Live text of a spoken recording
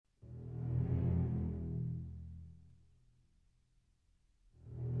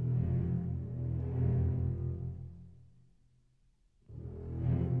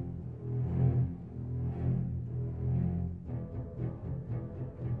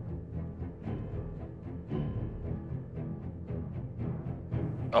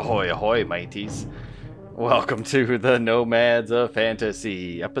Ahoy, ahoy, mateys. Welcome to the Nomads of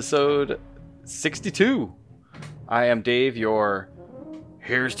Fantasy, episode 62. I am Dave, your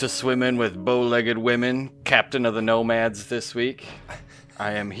here's to swimming with bow-legged women, captain of the Nomads this week.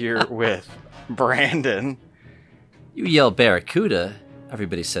 I am here with Brandon. You yell barracuda,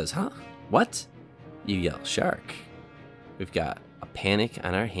 everybody says, huh? What? You yell shark. We've got a panic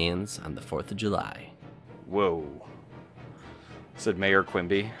on our hands on the 4th of July. Whoa, said Mayor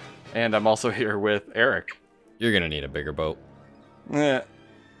Quimby. And I'm also here with Eric. You're gonna need a bigger boat. Yeah.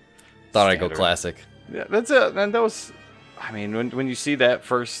 Thought I'd go classic. Yeah, that's it. And that was, I mean, when you see that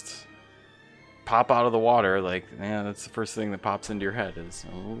first pop out of the water, like, yeah, that's the first thing that pops into your head is,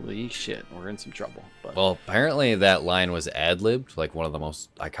 holy shit, we're in some trouble. But Well, apparently that line was ad-libbed, like one of the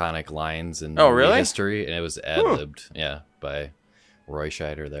most iconic lines in really? history, and it was ad-libbed, by Roy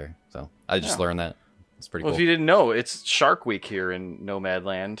Scheider there. So I just learned that. It's pretty Well, cool. if you didn't know, it's Shark Week here in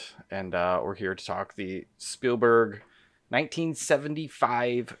Nomadland, and we're here to talk the Spielberg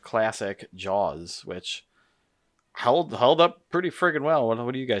 1975 classic Jaws, which held up pretty friggin' well.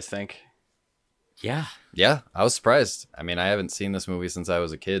 What do you guys think? Yeah. Yeah, I was surprised. I mean, I haven't seen this movie since I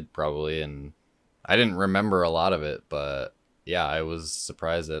was a kid, probably, and I didn't remember a lot of it, but yeah, I was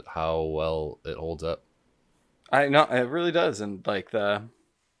surprised at how well it holds up. I know it really does, and like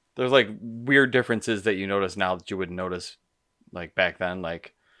there's like weird differences that you notice now that you wouldn't notice like back then,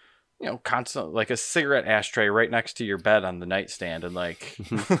 like, you know, constant, like a cigarette ashtray right next to your bed on the nightstand, and like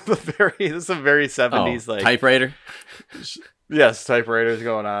this is a very 70s like typewriter. Yes, typewriters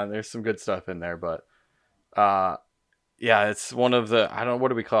going on. There's some good stuff in there, but yeah, it's one of the, I don't know, what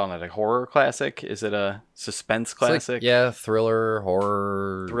do we call it? A horror classic? Is it a suspense classic? Like, thriller,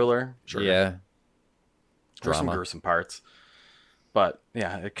 horror, Thriller? Sure. Yeah. There's some Drama. gruesome parts. But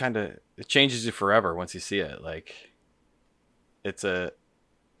yeah, it changes you forever once you see it. Like it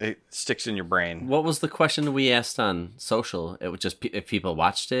sticks in your brain. What was the question we asked on social? It was just if people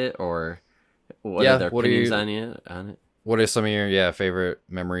watched it, or what are their opinions on it? What are some of your favorite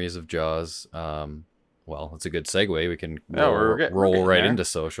memories of Jaws? Well, it's a good segue. We can roll right into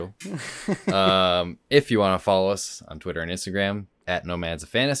social. If you want to follow us on Twitter and Instagram at Nomads of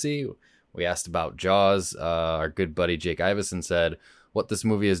Fantasy, we asked about Jaws. Our good buddy Jake Iveson said, "What this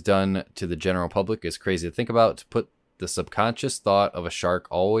movie has done to the general public is crazy to think about. To put the subconscious thought of a shark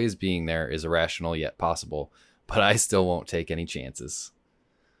always being there is irrational yet possible, but I still won't take any chances."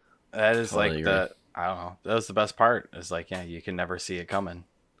 That is Totally like I don't know. That was the best part. It's like, yeah, you can never see it coming.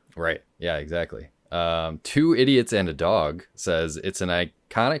 Right. Yeah, exactly. Two Idiots and a Dog says it's an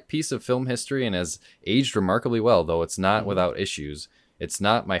iconic piece of film history and has aged remarkably well, though it's not without issues. It's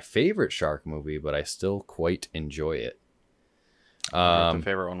not my favorite shark movie, but I still quite enjoy it. What the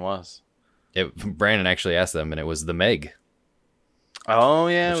favorite one was? Brandon actually asked them, and it was The Meg. Oh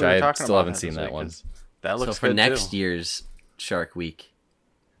yeah, which we were I talking still about haven't seen that one. That looks so for good next too. year's Shark Week.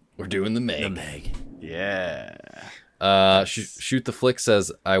 We're doing The Meg. The Meg. Yeah. Shoot the Flick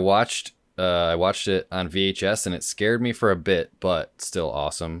says I watched it on VHS and it scared me for a bit, but still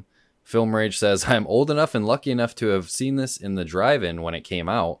awesome. Film Rage says I'm old enough and lucky enough to have seen this in the drive-in when it came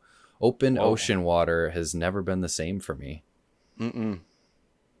out. Open ocean water has never been the same for me. Mm-mm.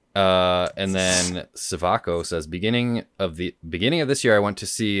 And then Savako says beginning of this year I went to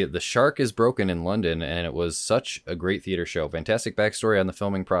see The Shark is Broken in London, and it was such a great theater show. Fantastic backstory on the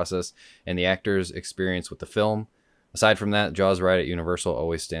filming process and the actors' experience with the film. Aside from that, Jaws ride at Universal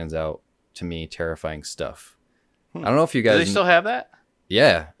always stands out to me. Terrifying stuff. I don't know if you guys Do they still have that?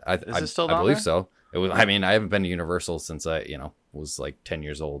 Yeah, I it still I down believe there? so. It was. I mean, I haven't been to Universal since I was like 10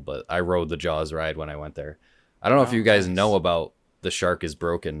 years old, but I rode the Jaws ride when I went there. I don't know if you guys know about The Shark is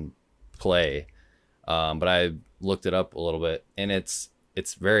Broken play, but I looked it up a little bit, and it's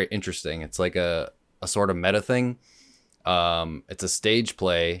very interesting. It's like a sort of meta thing. It's a stage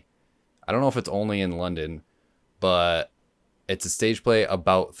play. I don't know if it's only in London, but it's a stage play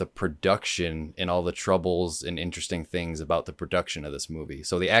about the production and all the troubles and interesting things about the production of this movie.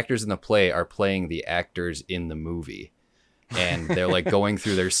 So the actors in the play are playing the actors in the movie, and they're like going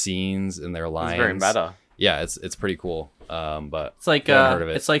through their scenes and their lines. It's very meta. Yeah, it's pretty cool. But It's like if you haven't heard of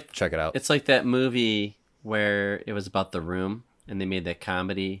it, it's like check it out. It's like that movie where it was about The Room, and they made that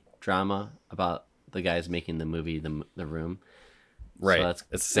comedy drama about the guys making the movie The Room. Right. So it's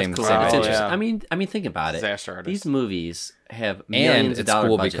the same. cool. Same It's Oh, idea. interesting. yeah. I mean, think about it. Disaster artist. These movies have And millions of it's dollar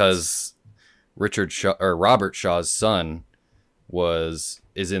cool budgets. because Robert Shaw's son is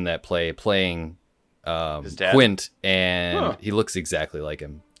in that play playing His dad? Quint, and Huh. he looks exactly like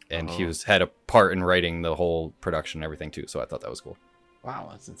him. And he had a part in writing the whole production and everything too. So I thought that was cool. Wow,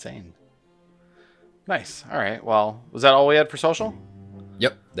 that's insane. Nice. All right. Well, was that all we had for social?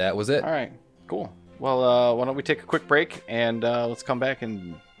 Yep, that was it. All right, cool. Well, why don't we take a quick break and let's come back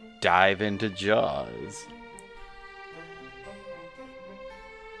and dive into Jaws.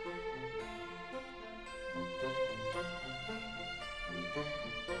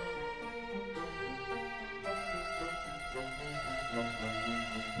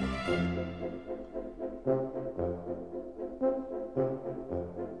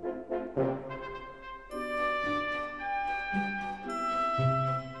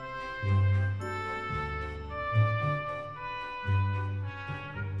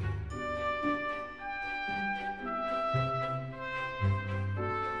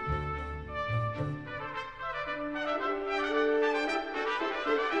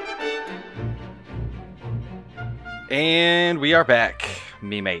 And we are back,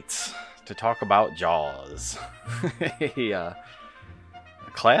 me mates, to talk about Jaws. a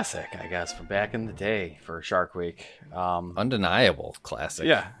classic, I guess, from back in the day for Shark Week. Undeniable classic.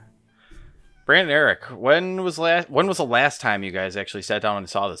 Yeah. Brandon, Eric, when was the last time you guys actually sat down and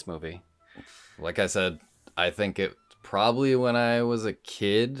saw this movie? Like I said, I think it probably when I was a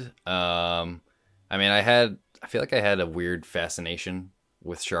kid. I feel like I had a weird fascination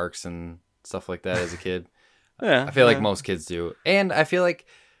with sharks and stuff like that as a kid. Yeah, I feel like most kids do. And I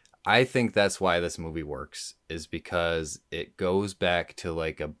think that's why this movie works, is because it goes back to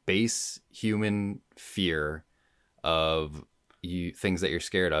like a base human fear of things that you're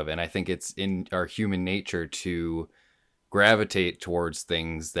scared of. And I think it's in our human nature to gravitate towards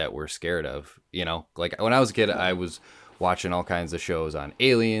things that we're scared of. You know, like when I was a kid, I was watching all kinds of shows on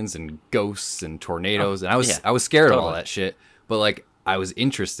aliens and ghosts and tornadoes. And I was scared of all that shit. But like, I was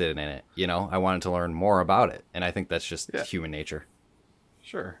interested in it, you know? I wanted to learn more about it. And I think that's just human nature.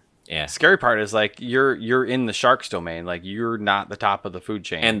 Sure. Yeah. Scary part is like you're in the shark's domain. Like you're not the top of the food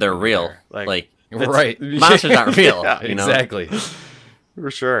chain. And they're real. Like right. Monsters aren't real. Yeah, you know? Exactly.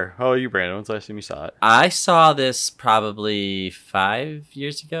 For sure. How about you, Brandon? When's the last time you saw it? I saw this probably 5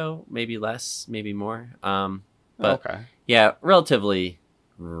 years ago, maybe less, maybe more. But okay. yeah, relatively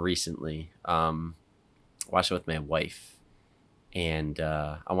recently. Watched it with my wife. And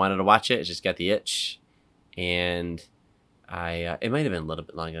I wanted to watch it. It just got the itch. And it might have been a little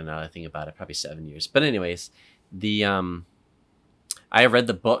bit longer now that I think about it, probably 7 years. But anyways, I read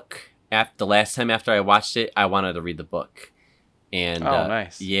the book. The last time after I watched it, I wanted to read the book. And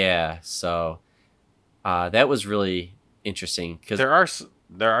nice. Yeah, so that was really interesting. Because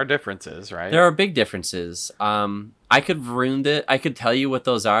there are differences, right? there are big differences. I could ruin it. I could tell you what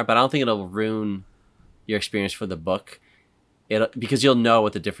those are, but I don't think it'll ruin your experience for the book. Because you'll know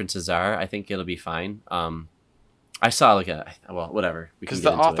what the differences are. I think it'll be fine. I saw whatever. Because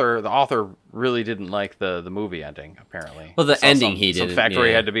the author really didn't like the movie ending, apparently. Well, the ending he didn't. Some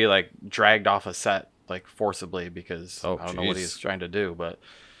factory had to be like dragged off a set like forcibly because I don't know what geez. he's trying to do, but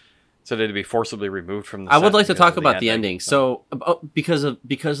so they had to be forcibly removed from the set. I would like to because talk of about the ending. So because of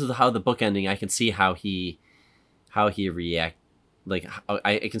how the book ending, I can see how he react. Like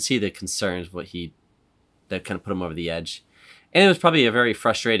I can see the concerns that kind of put him over the edge. And it was probably a very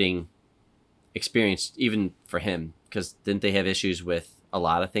frustrating experience, even for him, because didn't they have issues with a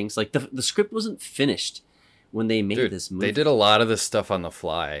lot of things? Like the script wasn't finished when they made this movie. They did a lot of this stuff on the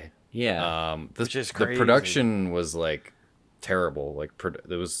fly. Yeah, which is the crazy. production was like terrible. Like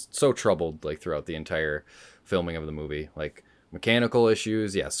it was so troubled like throughout the entire filming of the movie. Like mechanical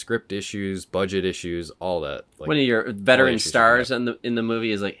issues, script issues, budget issues, all that. Like, one of your veteran stars in the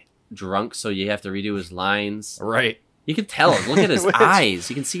movie is like drunk, so you have to redo his lines. Right. You can tell. Look at his eyes.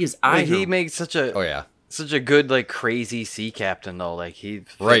 You can see his eyes. He makes such a good like crazy sea captain though. Like he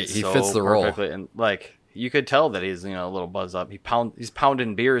fits the role, and like you could tell that he's a little buzzed up. He's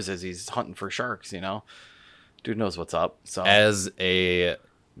pounding beers as he's hunting for sharks. Dude knows what's up. So as a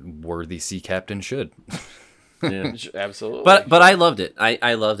worthy sea captain should. Yeah, absolutely. But I loved it.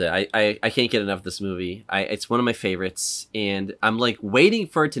 I loved it. I can't get enough of this movie. It's one of my favorites, and I'm like waiting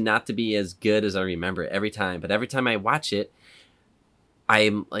for it to not to be as good as I remember it every time. But every time I watch it,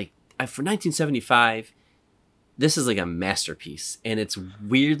 I'm like, for 1975, this is like a masterpiece, and it's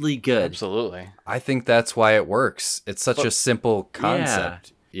weirdly good. Absolutely. I think that's why it works. It's such a simple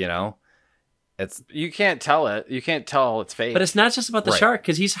concept, It's you can't tell it. You can't tell it's fake. But it's not just about the shark,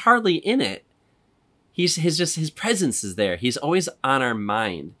 because he's hardly in it. His presence is there. He's always on our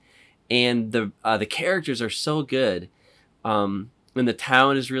mind, and the characters are so good. And the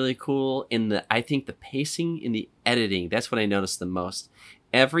town is really cool. And I think the pacing in the editing, that's what I noticed the most.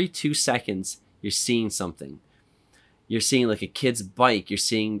 Every 2 seconds, you're seeing something. You're seeing like a kid's bike. You're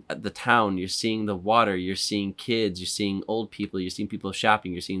seeing the town. You're seeing the water. You're seeing kids. You're seeing old people. You're seeing people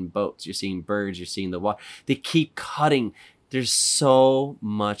shopping. You're seeing boats. You're seeing birds. You're seeing the water. They keep cutting There's so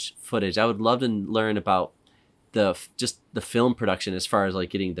much footage. I would love to learn about just the film production as far as like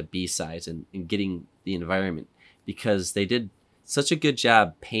getting the B-sides and getting the environment, because they did such a good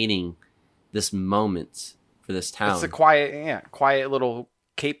job painting this moment for this town. It's a quiet little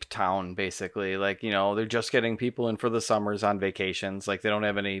Cape town, basically. Like, they're just getting people in for the summers on vacations. Like, they don't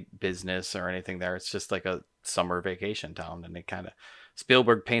have any business or anything there. It's just like a summer vacation town. And they kind of,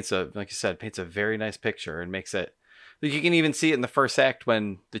 Spielberg like you said, paints a very nice picture and makes it, like, you can even see it in the first act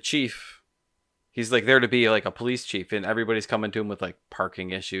when the chief, he's like there to be like a police chief, and everybody's coming to him with like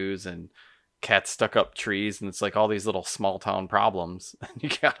parking issues and cats stuck up trees, and it's like all these little small town problems. And you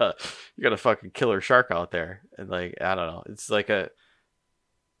got a fucking killer shark out there, and like, I don't know, it's like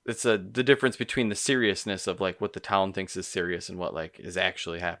the difference between the seriousness of like what the town thinks is serious and what like is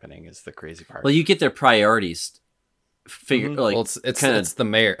actually happening is the crazy part. Well, you get their priorities figure. Mm-hmm. Like, well, it's the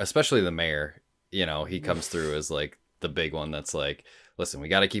mayor, especially the mayor. He comes through as like the big one that's like, listen, we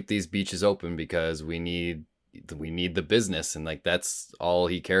got to keep these beaches open because we need the business, and like that's all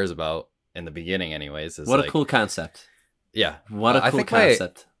he cares about in the beginning anyways. Is what like, a cool concept. Yeah. What a cool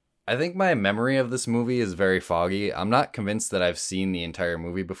concept. I think my memory of this movie is very foggy. I'm not convinced that I've seen the entire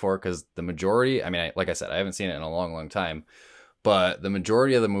movie before, because the majority, like I said, I haven't seen it in a long, long time, but the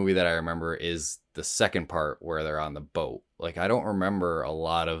majority of the movie that I remember is the second part where they're on the boat. Like, I don't remember a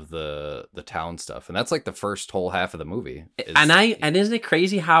lot of the town stuff, and that's like the first whole half of the movie. And isn't it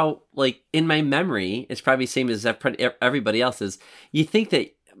crazy how, like, in my memory, it's probably the same as everybody else's. You think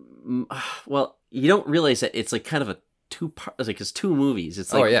that, well, you don't realize that it's like kind of a two-part, like it's two movies.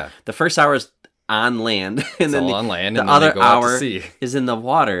 It's like, the first hour is on land, and then on land, the and other then they go out to hour sea. is in the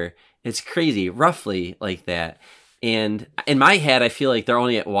water. It's crazy, roughly like that. And in my head, I feel like they're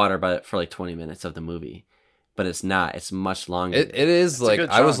only at water for like 20 minutes of the movie. But it's not. It's much longer. It is. It's like,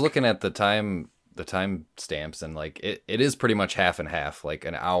 I was chunk. looking at the time stamps, and like it is pretty much half and half. Like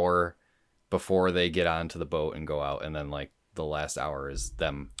an hour before they get onto the boat and go out, and then like the last hour is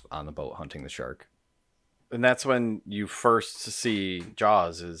them on the boat hunting the shark. And that's when you first see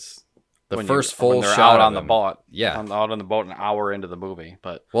Jaws, is the first full when they're shot out on the them. boat. Yeah, out on the boat an hour into the movie.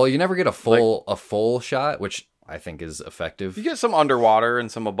 But well, you never get a full shot, which I think is effective. You get some underwater and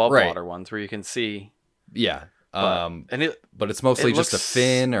some above water ones where you can see. Yeah. But it's mostly just a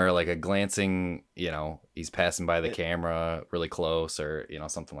fin or like a glancing, he's passing by the camera really close, or,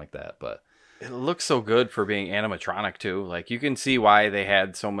 something like that. But it looks so good for being animatronic too. Like, you can see why they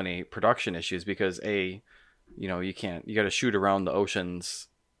had so many production issues, because you got to shoot around the ocean's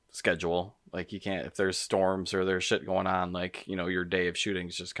schedule. Like, you can't, if there's storms or there's shit going on, like, your day of shooting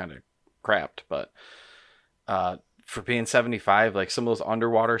is just kind of crapped. But, for being 75, like some of those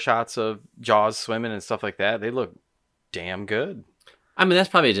underwater shots of Jaws swimming and stuff like that, they look damn good. I mean, that's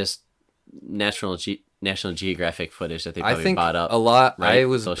probably just National Geographic footage that they probably bought up a lot. Right? I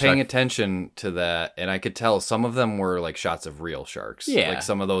was paying attention to that, and I could tell some of them were like shots of real sharks. Yeah, like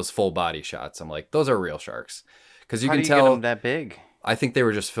some of those full body shots. I'm like, those are real sharks, because you How can do tell get them that big. I think they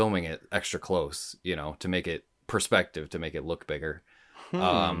were just filming it extra close, to make it perspective, to make it look bigger.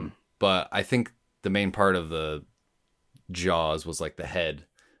 But I think the main part of the Jaws was like the head.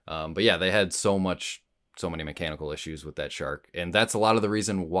 But yeah, they had so many mechanical issues with that shark, and that's a lot of the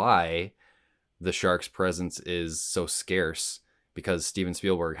reason why the shark's presence is so scarce, because Steven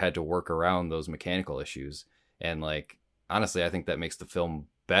Spielberg had to work around those mechanical issues. And like, honestly, I think that makes the film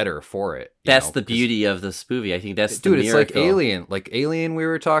better for it. That's the beauty of this movie. I think that's the miracle. It's miracle. like Alien we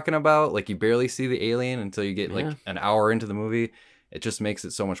were talking about. Like, you barely see the alien until you get like an hour into the movie. It just makes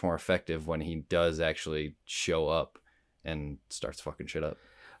it so much more effective when he does actually show up and starts fucking shit up.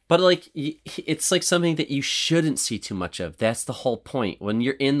 But like, it's like something that you shouldn't see too much of. That's the whole point. When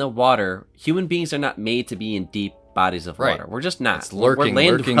you're in the water, human beings are not made to be in deep bodies of water. We're just not. It's lurking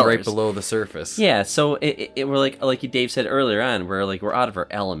right below the surface. Yeah, so we're like Dave said earlier on, we're out of our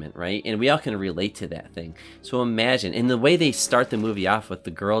element, right? And we all can relate to that thing. So imagine, and the way they start the movie off with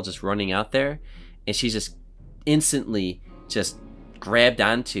the girl just running out there, and she's just instantly just grabbed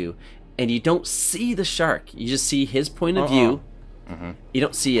onto, and you don't see the shark. You just see his point of view. Mm-hmm. You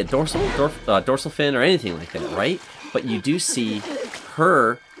don't see a dorsal fin or anything like that, right? But you do see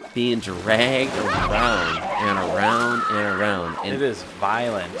her being dragged around and around and around. And it is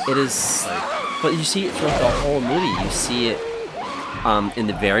violent. It is, but you see it throughout the whole movie. You see it in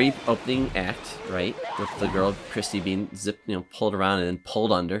the very opening act, right, with the girl Christy being pulled around and then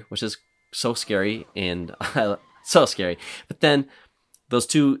pulled under, which is so scary and so scary. But then those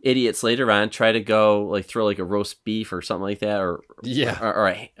two idiots later on try to go like throw like a roast beef or something like that, or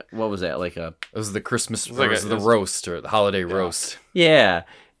what was that, like a? It was the Christmas, it was the roast or the holiday roast. Yeah,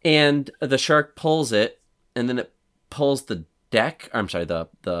 and the shark pulls it, and then it pulls the deck. I'm sorry, the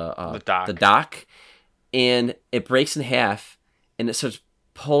dock. The dock, and it breaks in half, and it starts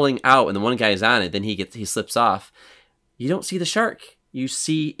pulling out, and the one guy's on it. Then he slips off. You don't see the shark. You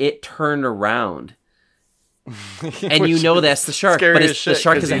see it turn around, and you know that's the shark. But the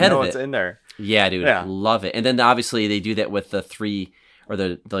shark is ahead of it. It's in there. Yeah, dude, love it. And then obviously they do that with the 3 or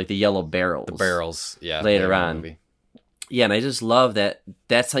the yellow barrels. The barrels, yeah. Later on. Yeah, and I just love that.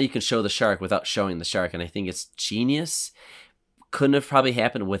 That's how you can show the shark without showing the shark, and I think it's genius. Couldn't have probably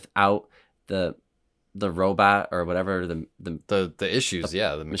happened without the robot or whatever the issues,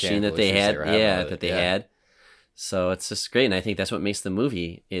 the machine that they had, had. So it's just great, and I think that's what makes the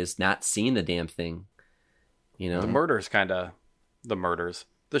movie is not seeing the damn thing. You know, the murders kind of the murders.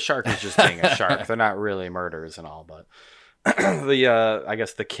 The shark is just being a shark. They're not really murders and all, but I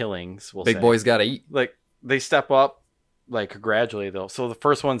guess the killings. Big boys gotta eat. Like they step up. Like gradually though. So the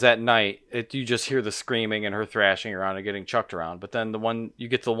first one's at night. You just hear the screaming and her thrashing around and getting chucked around. But then you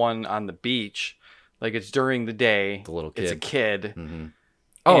get the one on the beach, like it's during the day. The little kid. It's a kid. Mm-hmm.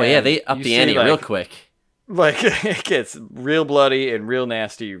 Oh yeah, they up the ante real quick. Like it gets real bloody and real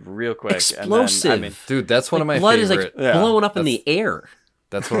nasty real quick. Explosive. And then, dude, that's one of my blood favorite. Is like blowing up in the air.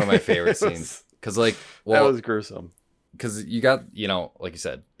 That's one of my favorite scenes. Because that was gruesome. Because you got, like you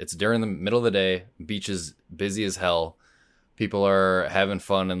said, it's during the middle of the day. Beach is busy as hell. People are having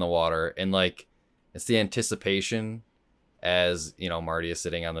fun in the water, and like it's the anticipation as Marty is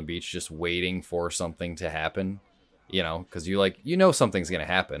sitting on the beach just waiting for something to happen, because something's gonna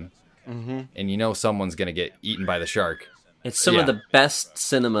happen, and someone's gonna get eaten by the shark. It's some of the best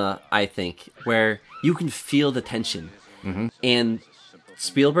cinema, I think, where you can feel the tension, and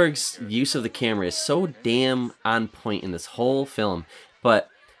Spielberg's use of the camera is so damn on point in this whole film. But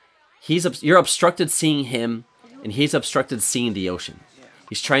you're obstructed seeing him. And he's obstructed seeing the ocean.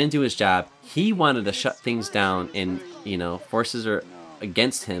 He's trying to do his job. He wanted to shut things down, and forces are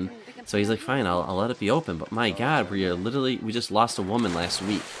against him. So he's like, "Fine, I'll let it be open." But my God, we just lost a woman last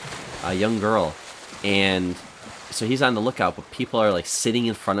week, a young girl, and so he's on the lookout. But people are like sitting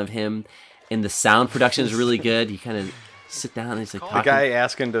in front of him, and the sound production is really good. He kind of sit down and he's like talking. The guy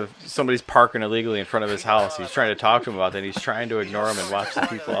asking somebody's parking illegally in front of his house. He's trying to talk to him about that. He's trying to ignore him and watch the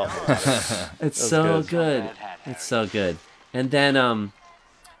people out. It's so good. It's so good. And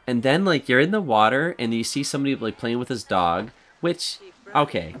then like you're in the water and you see somebody like playing with his dog, which,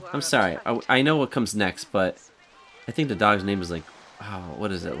 okay, I'm sorry. I know what comes next, but I think the dog's name is like,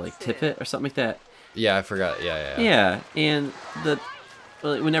 what is it? Like Tippet or something like that? Yeah, I forgot. Yeah. Yeah, and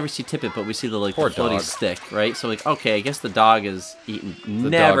we never see Tippet, but we see the floating stick, right? So like, okay, I guess the dog is eaten.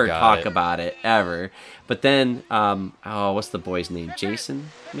 Never talk about it ever. But then, what's the boy's name? Jason,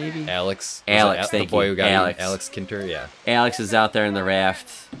 maybe? Alex. Thank the boy you. who got Alex. Alex Kinter, yeah. Alex is out there in the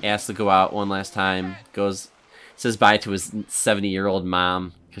raft, asks to go out one last time, says bye to his 70-year-old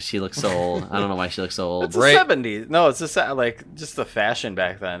mom. Because she looks so old. I don't know why she looks so old. It's the 70s. No, it's just just the fashion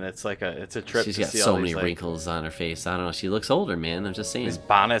back then. It's like it's a trip. She's got so many wrinkles on her face. I don't know. She looks older, man. I'm just saying. These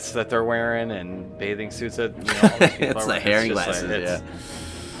bonnets that they're wearing and bathing suits that it's the hair and glasses.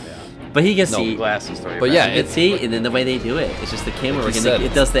 But he gets to eat glasses. But yeah, it's and then the way they do it, it's just the camera work.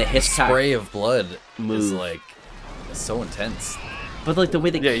 It does the Hitchcock spray of blood move. Is it's so intense. But like the way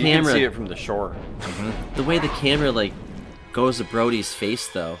the camera, you can see it from the shore. The way the camera goes to Brody's face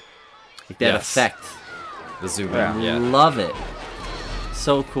though, like that effect. The zoom in, love it.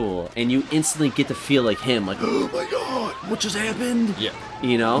 So cool, and you instantly get to feel like him, like, oh my God, what just happened? Yeah,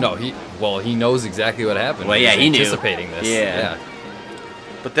 No, he knows exactly what happened. Well, yeah, he knew. Anticipating this. Yeah.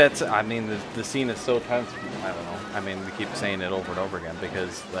 But that's, the scene is so tense. I don't know. We keep saying it over and over again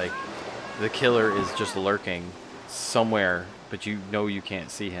because the killer is just lurking somewhere, but you can't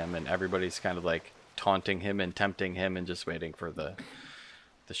see him, and everybody's kind of taunting him and tempting him and just waiting for the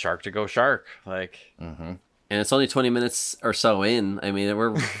shark to go shark. And it's only 20 minutes or so in.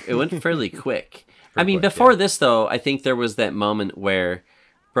 It went fairly quick. Before this though, I think there was that moment where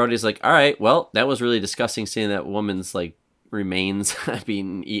Brody's like, all right, well, that was really disgusting seeing that woman's remains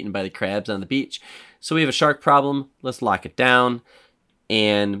being eaten by the crabs on the beach. So we have a shark problem. Let's lock it down.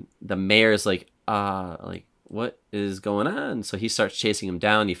 And the mayor's like, what is going on? So he starts chasing him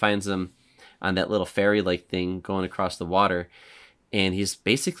down. He finds him on that little ferry-like thing going across the water, and he's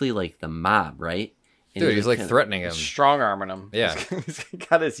basically the mob, right? And dude, he's threatening him, strong-arming him. Yeah, he's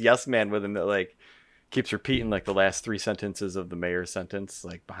got his yes man with him that keeps repeating the last 3 sentences of the mayor's sentence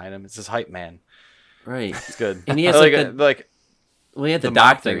behind him. It's his hype man, right? It's good. And he has he had the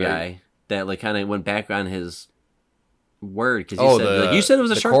doctor guy that kind of went back on his word because he said you said it was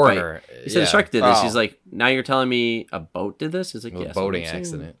a shark coroner. bite. He said a shark did this. He's like, now you're telling me a boat did this? He's like, yes, boating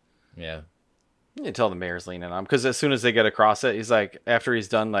accident. Yeah. You can tell the mayor's leaning on him because as soon as they get across it, he's like, after he's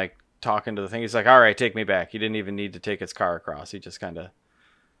done like talking to the thing, he's like, all right, take me back. He didn't even need to take his car across. He just kind of,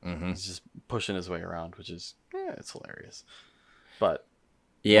 he's just pushing his way around, which is, it's hilarious. But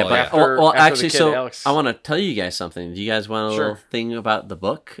yeah, well, but after actually, the kid, so Alex... I want to tell you guys something. Do you guys want a little thing about the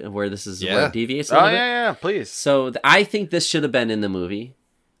book where this is where it deviates a little bit? Yeah, please. So I think this should have been in the movie.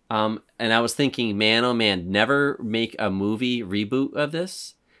 And I was thinking, man, oh man, never make a movie reboot of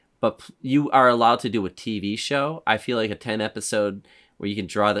this. But you are allowed to do a TV show. I feel like a 10 episode where you can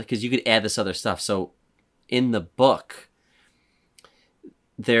draw that, because you could add this other stuff. So in the book,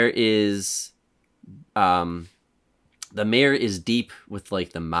 there is, the mayor is deep with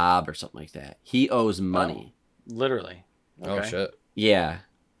like the mob or something like that. He owes money. Oh, literally. Okay. Oh shit. Yeah.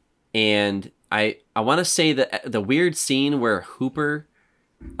 And I want to say that the weird scene where Hooper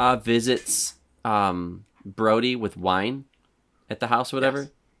visits Brody with wine at the house or whatever.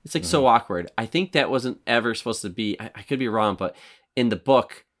 Yes. It's like so awkward. I think that wasn't ever supposed to be. I could be wrong, but in the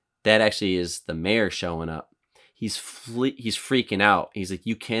book, that actually is the mayor showing up. He's freaking out. He's like,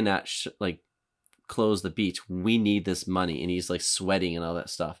 you cannot close the beach. We need this money, and he's like sweating and all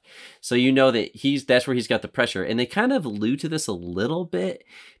that stuff. So you know that that's where he's got the pressure, and they kind of allude to this a little bit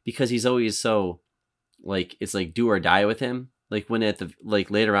because he's always so like it's like do or die with him. Like when at the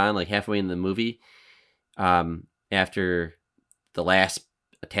later on, like halfway in the movie, after the last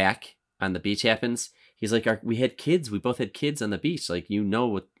attack on the beach happens, he's like, we had kids. We both had kids on the beach. Like, you know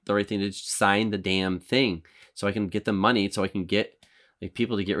what the right thing to sign the damn thing so I can get the money so I can get like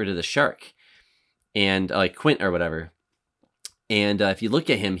people to get rid of the shark and like Quint or whatever. And if you look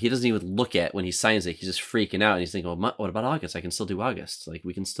at him, he doesn't even look at when he signs it. He's just freaking out and he's thinking, well, what about August? I can still do August. Like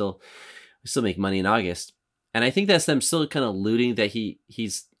we still make money in August. And I think that's them still kind of alluding that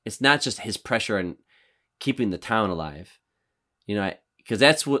it's not just his pressure on keeping the town alive, you know, because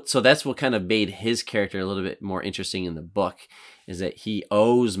that's what kind of made his character a little bit more interesting in the book, is that he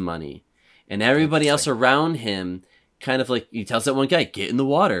owes money, and everybody else around him kind of like, he tells that one guy, get in the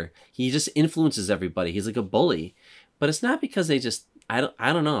water. He just influences everybody. He's like a bully, but it's not because they just, I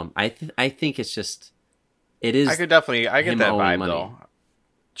don't know. I think it's just, it is. I get that vibe though.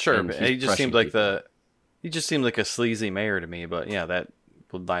 Sure, but he just seemed like a sleazy mayor to me, but yeah, that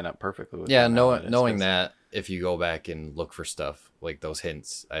would line up perfectly with knowing that. If you go back and look for stuff like those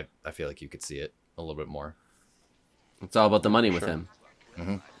hints, I feel like you could see it a little bit more. It's all about the money with him.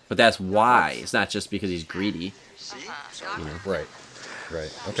 Mm-hmm. But that's why. It's not just because he's greedy. You know? Right.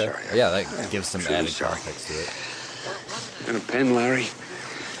 Okay. Yeah, that gives some added context to it. And a pen, Larry?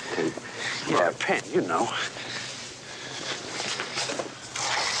 Pen. Yeah, a pen, you know.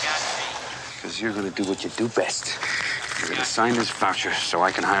 Because you're going to do what you do best. You're going to sign this voucher so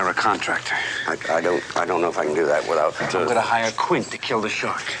I can hire a contractor. I don't know if I can do that without... I'm going to hire Quint to kill the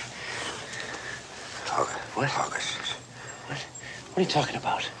shark. What? August. What are you talking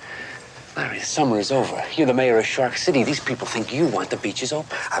about? Larry, the summer is over. You're the mayor of Shark City. These people think you want the beaches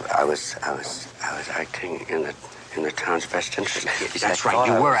open. I was acting in the town's best interest. That's right.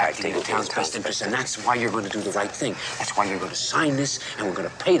 You were acting in the town's best interest, and that's why you're going to do the right thing. That's why you're going to sign this, and we're going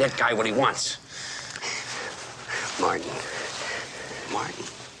to pay that guy what he wants. Martin.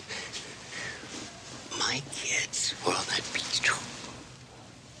 My kids were on that beach too.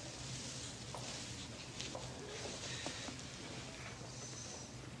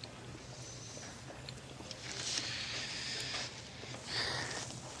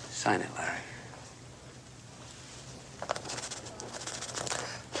 Sign it, Larry.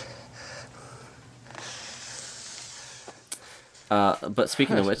 But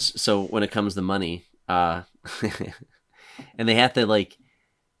speaking of which, so when it comes to money, and they have to like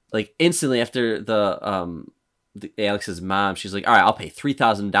instantly after the Alex's mom, she's like, all right, I'll pay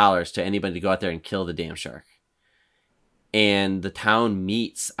 $3,000 to anybody to go out there and kill the damn shark. And the town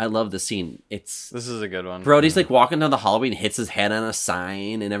meets. I love the scene. This is a good one. Brody's like walking down the hallway and hits his head on a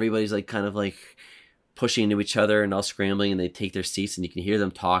sign, and everybody's like kind of like pushing into each other and all scrambling, and they take their seats and you can hear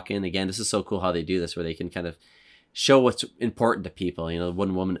them talking. Again, this is so cool how they do this, where they can kind of show what's important to people. You know,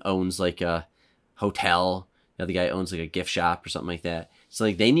 one woman owns like a hotel, the other guy owns like a gift shop or something like that. So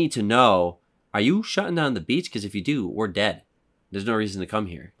like they need to know, are you shutting down the beach? Because if you do, we're dead. There's no reason to come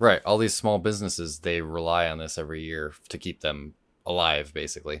here. Right. All these small businesses, they rely on this every year to keep them alive,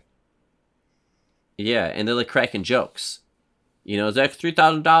 basically. Yeah, and they're like cracking jokes. You know, is that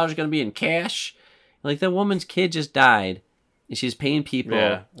 $3,000 going to be in cash? Like that woman's kid just died, and she's paying people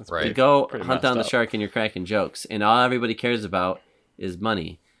to go hunt down the shark, and you're cracking jokes, and all everybody cares about is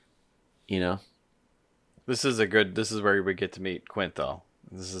money. You know. This is where we get to meet Quint, though.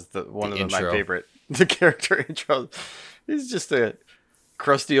 This is one of my favorite character intros. He's just a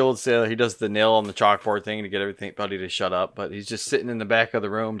crusty old sailor. He does the nail on the chalkboard thing to get everybody to shut up, but he's just sitting in the back of the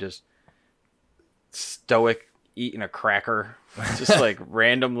room, just stoic, eating a cracker, just like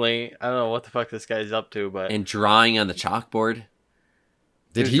randomly. I don't know what the fuck this guy's up to, but And drawing on the chalkboard.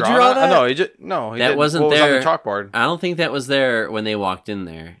 Did he draw that? No, he just no. He That didn't. wasn't What was there. on the chalkboard. I don't think that was there when they walked in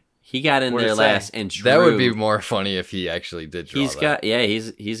there. He got in What did there it say? last and drew. That would be more funny if he actually did draw that.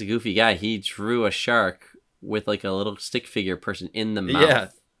 He's a goofy guy. He drew a shark with like a little stick figure person in the mouth. Yeah.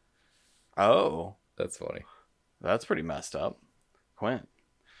 Oh, That's funny. that's pretty messed up. Quint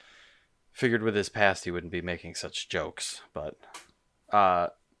figured with his past he wouldn't be making such jokes, but no,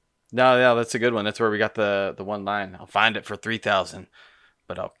 yeah, that's a good one. That's where we got the one line. I'll find it for 3,000,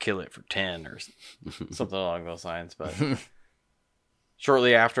 but I'll kill it for 10 or something along those lines. But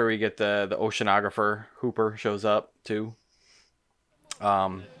shortly after, we get the oceanographer Hooper shows up too.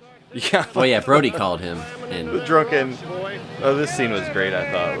 Yeah. Oh yeah, Brody called him, and The drunken. Oh, this scene was great.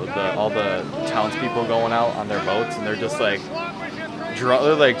 I thought with all the townspeople going out on their boats, and they're just like,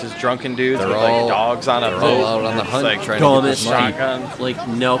 they're like just drunken dudes They're with all- like dogs on a they're boat, all out on the just, hunt like, trying to get dumbest this money. shotguns. like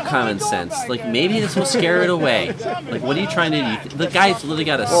no common sense. Like maybe this will scare it away. Like what are you trying to do? The guy's literally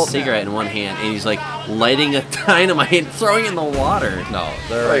got a cigarette in one hand, and he's like lighting a dynamite and throwing it in the water. No,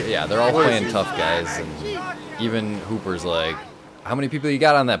 they're Like, they're all what is playing he- tough guys, and even Hooper's like, "How many people you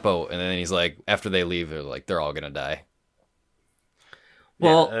got on that boat?" And then he's like, after they leave, they're like, "They're all gonna die."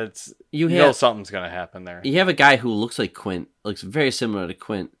 Well, Yeah, it's you you know have something's gonna happen there. you have a guy who looks like Quint, looks very similar to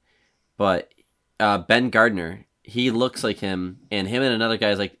Quint, but Ben Gardner, he looks like him, and him and another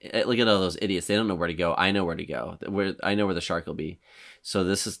guy's like, look at all those idiots. They don't know where to go. I know where to go. I know where the shark will be. So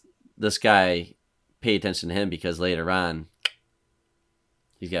this guy, pay attention to him because later on,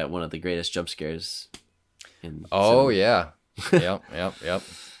 he's got one of the greatest jump scares. Oh yeah, yep.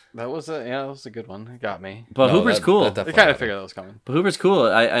 That was a good one. It got me. But No, Hooper's that- cool. that I definitely kind of got me. figured that was coming. But Hooper's cool.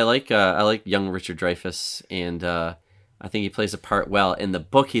 I like young Richard Dreyfuss, and I think he plays the part well. In the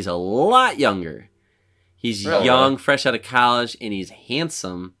book, he's a lot younger. He's Really? young, fresh out of college, and he's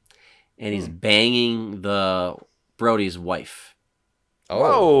handsome, and he's banging the Brody's wife.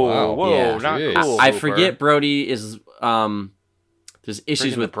 Oh, wow. whoa, Yeah. not Jeez. cool. I Hooper. forget Brody is there's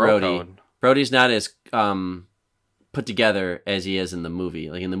issues Breaking with the bro Brody. code. Brody's not as put together as he is in the movie.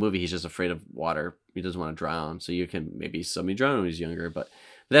 Like in the movie, he's just afraid of water. He doesn't want to drown. So you can maybe somebody drown when he's younger, but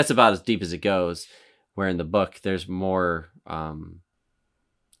that's about as deep as it goes. Where in the book, there's more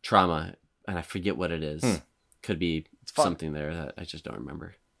trauma, and I forget what it is. Could be fun. something there that I just don't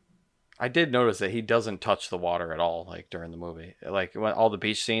remember. I did notice that he doesn't touch the water at all, like during the movie. Like when all the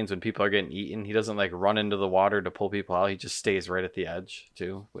beach scenes when people are getting eaten, he doesn't like run into the water to pull people out. He just stays right at the edge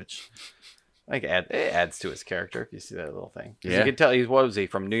too, which like it adds to his character if you see that little thing. 'Cause Yeah. you can tell what was he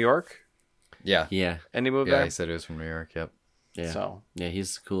from New York? Yeah, Yeah, And he moved yeah. there. He said it was from New York. Yep. yeah. So Yeah,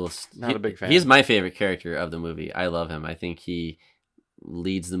 he's the coolest. Not a big fan. He's my favorite character of the movie. I love him. I think he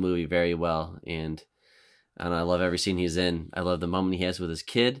leads the movie very well, and I love every scene he's in. I love the moment he has with his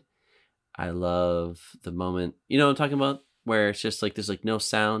kid. I love the moment, you know what I'm talking about, where it's just like there's like no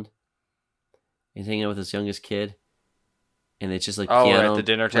sound. He's hanging out with his youngest kid, and it's just like Oh, piano at the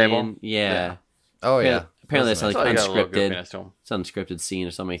dinner playing. table? Yeah. Yeah. Oh yeah. Apparently that's That's like So you got a little unscripted. goofiness to him. It's an unscripted scene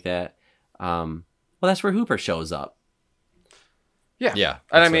or something like that. Well, that's where Hooper shows up. Yeah. Yeah, And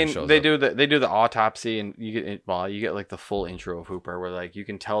I that's when it mean, shows they up. do the autopsy, and you get like the full intro of Hooper, where like you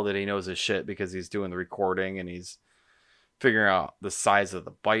can tell that he knows his shit because he's doing the recording and he's figuring out the size of the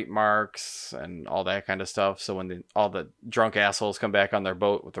bite marks and all that kind of stuff. So when all the drunk assholes come back on their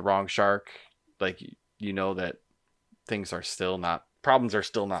boat with the wrong shark, like you know that problems are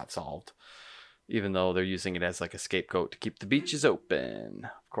still not solved, even though they're using it as like a scapegoat to keep the beaches open,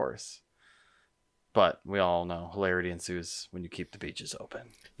 of course. But we all know hilarity ensues when you keep the beaches open.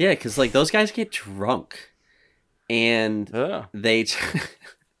 Yeah, because like those guys get drunk, and Yeah. they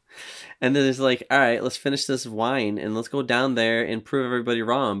and then it's like, all right, let's finish this wine and let's go down there and prove everybody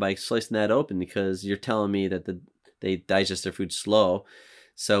wrong by slicing that open, because you're telling me that they digest their food slow,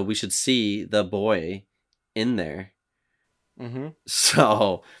 so we should see the boy in there. Mm-hmm.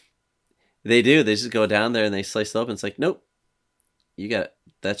 So they do. They just go down there and they slice it open. It's like, nope, you got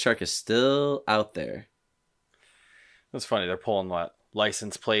that shark is still out there. It's funny. They're pulling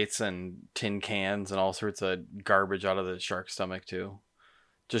license plates and tin cans and all sorts of garbage out of the shark's stomach too.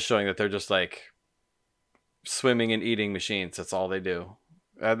 Just showing that they're just like swimming and eating machines. That's all they do.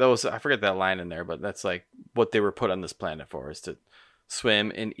 I forget that line in there, but that's like what they were put on this planet for, is to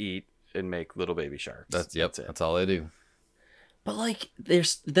swim and eat and make little baby sharks. That's it. That's all they do. But like,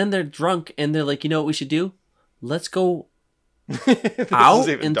 they're drunk and they're like, you know what we should do? Let's go This is out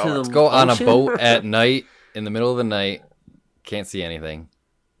even into dumber. the Let's go on a ocean? boat at night in the middle of the night Can't see anything.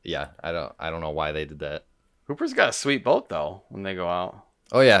 Yeah, I don't know why they did that. Hooper's got a sweet boat though when they go out.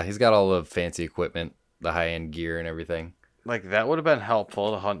 Oh yeah, he's got all the fancy equipment, the high-end gear and everything. Like that would have been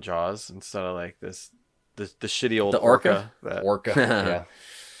helpful to hunt Jaws instead of like the shitty old The orca? Orca. Yeah.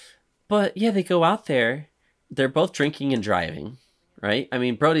 But yeah, they go out there. They're both drinking and driving, right? I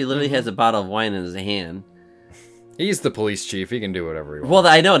mean, Brody literally has a bottle of wine in his hand. He's the police chief. He can do whatever he wants. Well,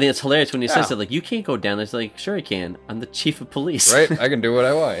 I know, and it's hilarious when he says it. Like, you can't go down there. It's like, sure I can. I'm the chief of police. Right? I can do what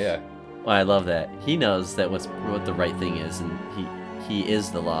I want. Yeah. Well, I love that. He knows that what the right thing is, and he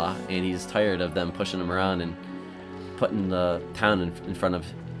is the law, and he's tired of them pushing him around and putting the town in front of,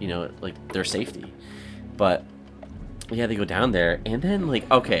 like, their safety. But yeah, they go down there, and then, like,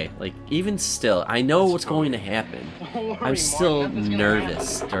 okay, like, even still, I know what's going to happen. I'm still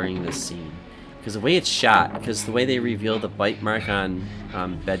nervous during this scene. Because the way it's shot, because the way they reveal the bite mark on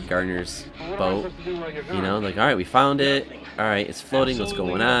Bed Gardner's boat, like, all right, we found it. All right, it's floating. What's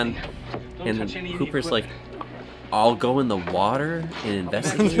going on? And then Hooper's like, I'll go in the water and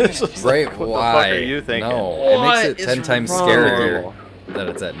investigate. Right? What Why? the fuck are you thinking? No, What it makes it is 10 times wrong? scarier that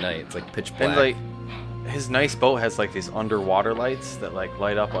it's at night. It's like pitch black. And like his nice boat has like these underwater lights that like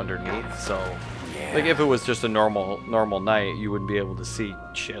light up underneath. So like if it was just a normal night, you wouldn't be able to see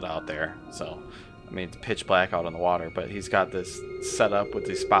shit out there. So I mean, it's pitch black out on the water, but he's got this set up with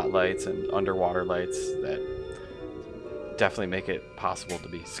these spotlights and underwater lights that definitely make it possible to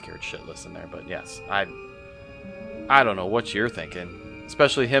be scared shitless in there. But yes, I don't know what you're thinking,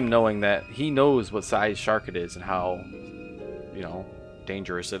 especially him knowing that he knows what size shark it is and how,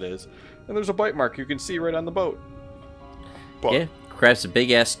 dangerous it is. And there's a bite mark you can see right on the boat. But Yeah, grabs a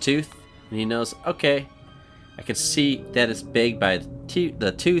big ass tooth, and he knows, okay, I can see that it's big by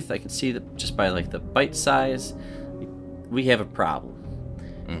the tooth. I can see just by like the bite size. We have a problem.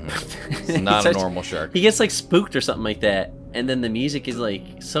 It's not a normal shark. He gets like spooked or something like that, and then the music is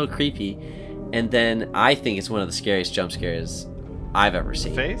like so creepy, and then I think it's one of the scariest jump scares I've ever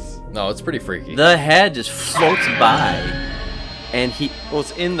seen. face? No, it's pretty freaky. The head just floats by, and he Well,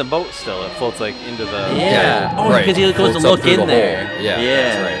 it's in the boat still. It floats like into the. yeah. Oh, right. because he goes to Floats up look through in the there. hole. Yeah,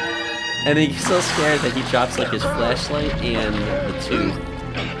 that's right. And he's so scared that he drops like his flashlight and the tooth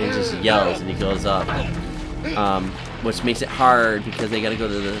and just yells, and he goes up. Which makes it hard because they gotta go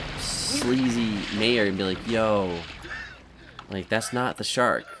to the sleazy mayor and be like, yo, like, that's not the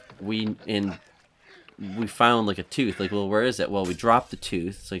shark. We found like a tooth. Like, well, where is it? Well, we dropped the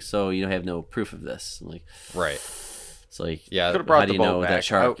tooth. It's like, so you have no proof of this. I'm like, Right. it's like, Yeah. Could've brought how do the you know boat that back.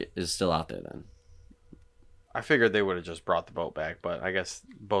 shark is still out there then? I figured they would have just brought the boat back, but I guess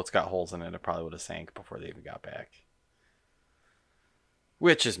boat's got holes in it. It probably would have sank before they even got back.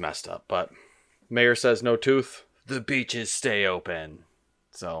 Which is messed up, but mayor says no tooth. The beaches stay open.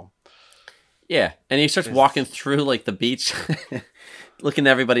 So Yeah, and he starts walking through like the beach, looking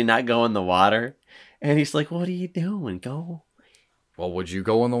at everybody not go in the water, and he's like, "What are you doing? Go!" Well, would you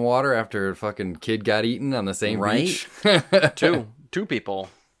go in the water after a fucking kid got eaten on the same Right? beach? two people.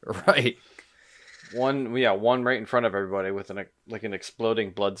 Right. One right in front of everybody with an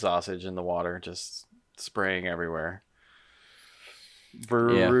exploding blood sausage in the water, just spraying everywhere.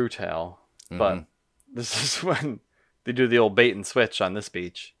 Brutal. But this is when they do the old bait and switch on this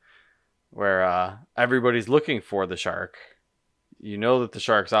beach, where everybody's looking for the shark. You know that the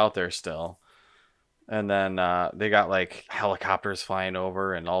shark's out there still, and then they got like helicopters flying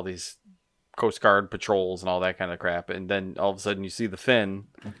over and all these Coast Guard patrols and all that kind of crap, and then all of a sudden you see the fin.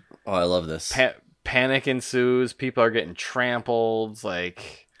 Oh, I love this. Panic ensues. People are getting trampled.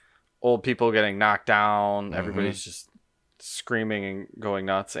 Like old people getting knocked down. Everybody's just screaming and going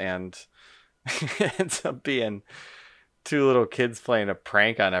nuts. And it ends up being two little kids playing a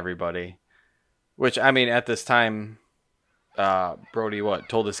prank on everybody. Which, I mean, at this time, Brody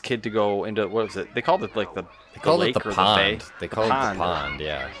told this kid to go into, what was it? They called it like the lake or pond. the bay. They called it the pond.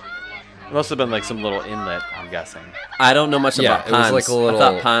 Yeah. It must have been like some little inlet, I'm guessing. I don't know much about it was ponds. like a little-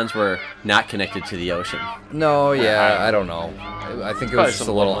 I thought ponds were not connected to the ocean. No, yeah, I don't know. I think it Probably was just a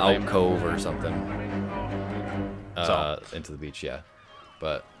some little local name. alcove or something. So. Into the beach, yeah.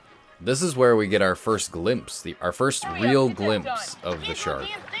 But this is where we get our first glimpse, our first real glimpse of the shark.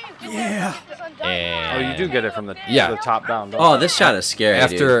 Yeah. And Oh, you do get it from the Yeah. top down. Don't Oh, you? this shot is scary.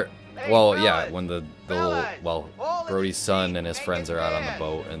 after, well, yeah, when the little, Brody's son and his friends are out on the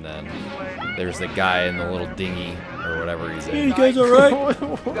boat, and then there's the guy in the little dinghy or whatever he's in. You guys all right?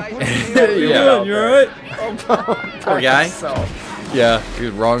 Yeah, You all right? Poor guy. yeah,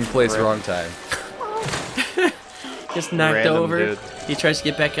 dude, wrong place, wrong time. Gets knocked Random over. dude. He tries to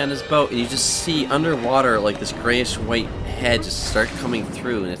get back on his boat, and you just see underwater like this grayish white head just start coming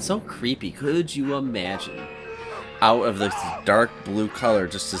through, and it's so creepy. Could you imagine out of this dark blue color,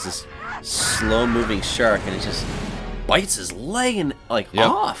 just as this slow-moving shark, and it just bites his leg and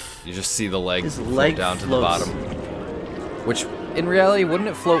off. You just see the leg His float leg down floats. to the bottom. Which, in reality, wouldn't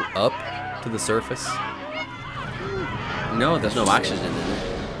it float up to the surface? No, there's no oxygen in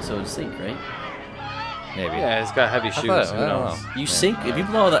it, so it'd sink, right? Maybe. Yeah, it's got heavy shoes. I Who don't knows? know. You sink if you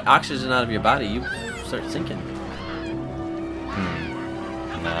blow the oxygen out of your body, you start sinking.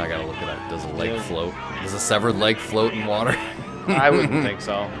 No, I gotta look it up. Does a leg float? Does a severed leg float in water? I wouldn't think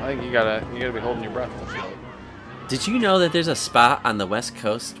so. I think you gotta be holding your breath to float. Did you know that there's a spot on the West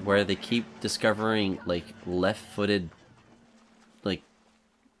Coast where they keep discovering left-footed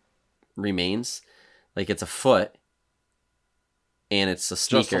remains? Like it's a foot and it's a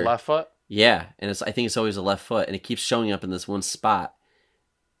sneaker. Just a left foot? Yeah, and I think it's always a left foot, and it keeps showing up in this one spot,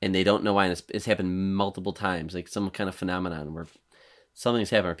 and they don't know why. And it's happened multiple times, like some kind of phenomenon where something's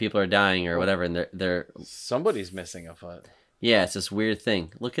happened, or people are dying, or whatever, and they're Somebody's missing a foot. yeah, it's this weird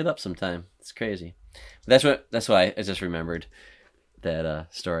thing. Look it up sometime. It's crazy. That's what I just remembered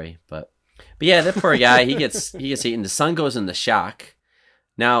that story. But yeah, that poor guy, he gets eaten. The son goes into shock.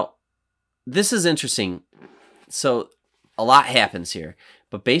 Now, this is interesting. So a lot happens here.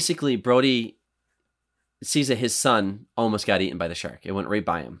 But basically, Brody sees that his son almost got eaten by the shark. It went right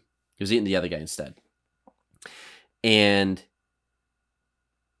by him. He was eating the other guy instead. And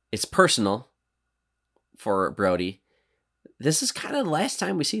it's personal for Brody. This is kind of the last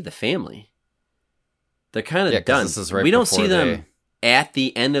time we see the family. They're kind of done. This is right we don't before see them at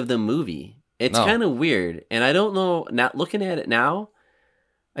the end of the movie. It's No. kind of weird. And I don't know, not looking at it now,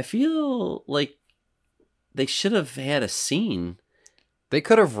 I feel like they should have had a scene. They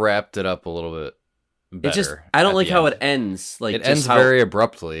could have wrapped it up a little bit better. It just, I don't at like the how end. it ends. Like It just ends how, very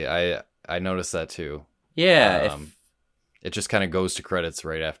abruptly. I noticed that too. Yeah. It just kind of goes to credits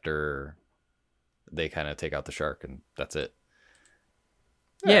right after they kind of take out the shark, and that's it.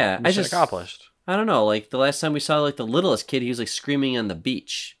 Yeah, I Mission just accomplished. I don't know. Like the last time we saw like the littlest kid, he was like screaming on the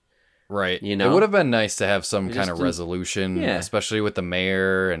beach. Right. You know? It would have been nice to have some It kind just of didn't- resolution, Yeah. especially with the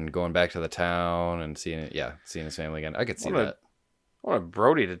mayor and going back to the town and seeing his family again. I could see that. I wanted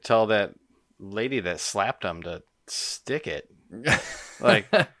Brody to tell that lady that slapped him to stick it. Like,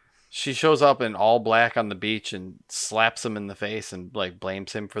 she shows up in all black on the beach and slaps him in the face and like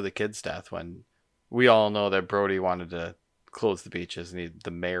blames him for the kid's death, when we all know that Brody wanted to close the beaches and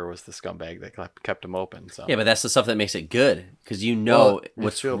the mayor was the scumbag that kept him open. So Yeah, but that's the stuff that makes it good because you know Well,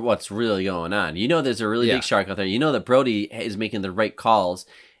 what's really going on. You know, there's a really Yeah. big shark out there. You know that Brody is making the right calls,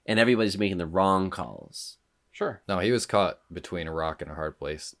 and everybody's making the wrong calls. sure. No, he was caught between a rock and a hard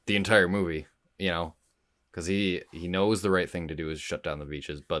place the entire movie, because he knows the right thing to do is shut down the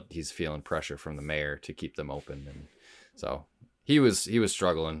beaches, but he's feeling pressure from the mayor to keep them open, and so he was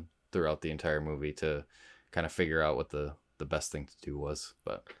struggling throughout the entire movie to kind of figure out what the best thing to do was.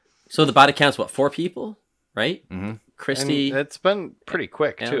 But So the body count's what, 4 people, right? Mhm. Christy, And it's been pretty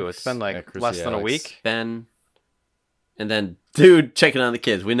quick too. Alex. It's been like Yeah, Chrissy, less than a Alex. week. Ben, and then dude checking on the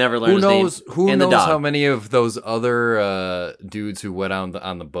kids. We never learned Who his knows? name. Who and the knows dog. how many of those other dudes who went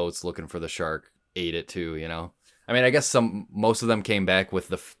on the boats looking for the shark ate it too? I mean, I guess most of them came back with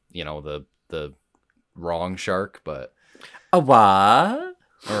the wrong shark, but A what?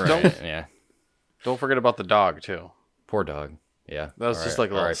 all right, yeah, Don't forget about the dog too. poor dog. Yeah, That was just like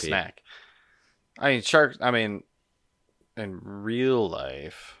a little R.I.P. snack. I mean, sharks. I mean, in real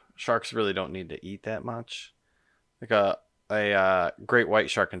life, sharks really don't need to eat that much. Like a great white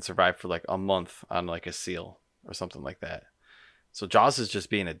shark can survive for like a month on like a seal or something like that. So Jaws is just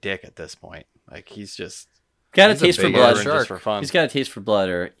being a dick at this point. Like he's just Got a He's a taste for big blood. ass just for fun. He's got a taste for blood,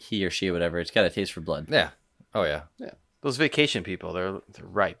 or he or she, or whatever. It's got a taste for blood. Yeah. Oh yeah. Yeah, those vacation people, they're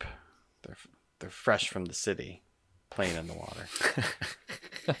ripe. They're fresh from the city, playing in the water.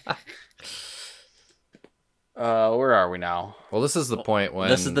 Where are we now? Well, this is the point when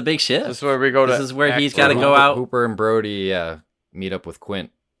This is the big shit. This is where we go to. This is where he's act- got to go out. Hooper and Brody, meet up with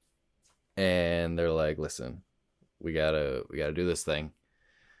Quint, and they're like, "Listen, we gotta do this thing.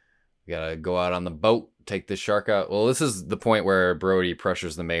 We gotta go out on the boat, take this shark out." Well, this is the point where Brody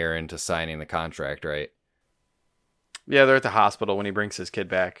pressures the mayor into signing the contract, right? Yeah, they're at the hospital when he brings his kid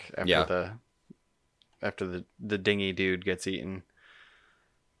back after Yeah. the dingy dude gets eaten.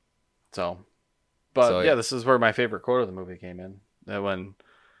 But So, yeah, this is where my favorite quote of the movie came in. That when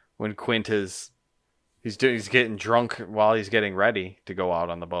Quint he's getting drunk while he's getting ready to go out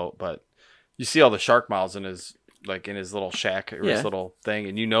on the boat, but you see all the shark mouths in his little shack or Yeah. his little thing,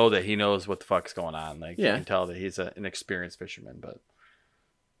 and you know that he knows what the fuck's going on. Like Yeah. you can tell that he's an experienced fisherman. But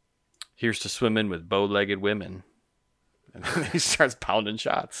here's to swimming with bow-legged women. And then he starts pounding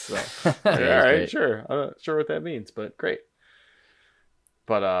shots. So, all right, great. sure. I'm not sure what that means, but great.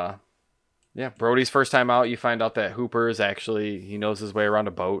 But yeah, Brody's first time out, you find out that Hooper is actually, he knows his way around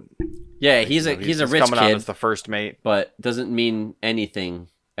a boat. Yeah, he's a rich coming out kid, as the first mate. but doesn't mean anything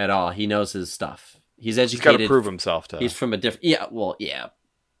at all. He knows his stuff. He's He's educated. got to prove himself to. He's from a different. Yeah, well, yeah.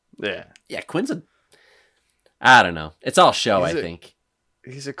 Yeah. Quinn's I don't know. It's all show. He's I a- think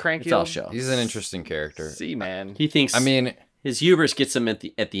He's a cranky it's all old show. He's an interesting character. sea man. He thinks. I mean, his hubris gets him at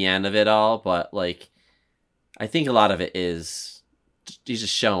the end of it all, but like, I think a lot of it is he's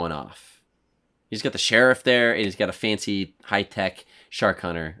just showing off. He's got the sheriff there, and he's got a fancy high tech shark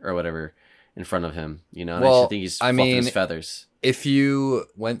hunter or whatever in front of him. You know, and I think he's fluffing his feathers. if you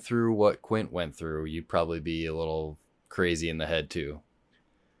went through what Quint went through, you'd probably be a little crazy in the head too.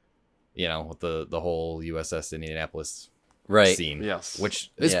 You know, with the whole USS Indianapolis scene. Yes.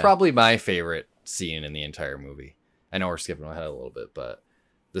 Which is probably my favorite scene in the entire movie. I know we're skipping ahead a little bit, but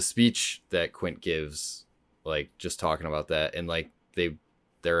the speech that Quint gives, like just talking about that, and like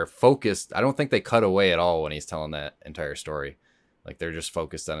they're focused. I don't think they cut away at all when he's telling that entire story. Like they're just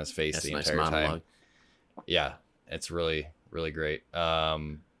focused on his face the entire time. Yeah, it's really, really great.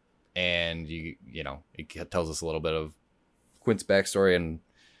 And you know, it tells us a little bit of Quint's backstory and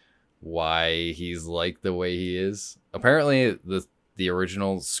why he's like the way he is. Apparently the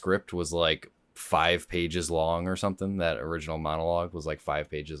original script was like 5 pages long or something. That original monologue was like 5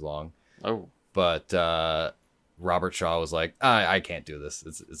 pages long. Oh. But Robert Shaw was like, I can't do this.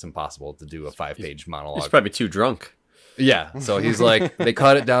 It's impossible to do a 5-page monologue. He's probably too drunk. Yeah. So he's like, they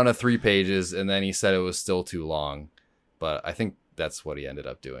cut it down to 3 pages, and then he said it was still too long. But I think that's what he ended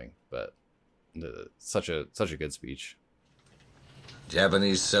up doing. But such a good speech.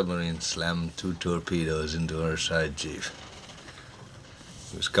 Japanese submarine slammed 2 torpedoes into our side, Chief.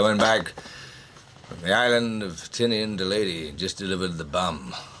 He was coming back from the island of Tinian to Leyte, just delivered the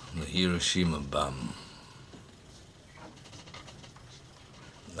bomb, the Hiroshima bomb.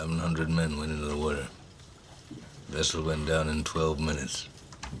 1,100 men went into the water. Vessel went down in 12 minutes.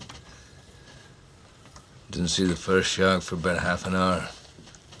 Didn't see the first shark for about half an hour.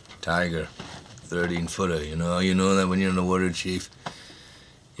 Tiger, 13-footer. You know that when you're in the water, Chief?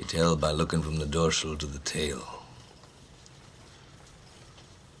 You tell by looking from the dorsal to the tail.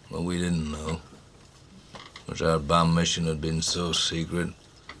 What we didn't know was our bomb mission had been so secret,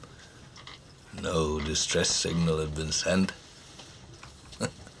 no distress signal had been sent.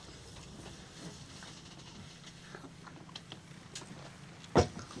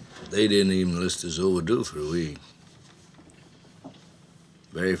 They didn't even list us overdue for a week.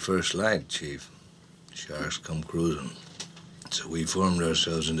 Very first light, Chief. Sharks come cruising. So we formed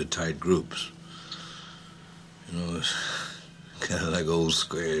ourselves into tight groups. You know, it's kind of like old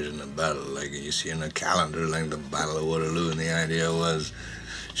squares in a battle, like you see in a calendar, like the Battle of Waterloo, and the idea was,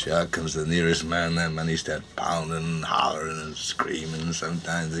 shark comes to the nearest man, that man he starts pounding and hollering and screaming.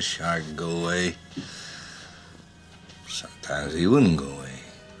 Sometimes the shark would go away. Sometimes he wouldn't go away.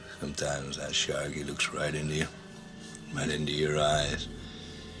 Sometimes that shark, he looks right into you, right into your eyes.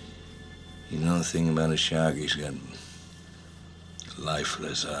 You know the thing about a shark, he's got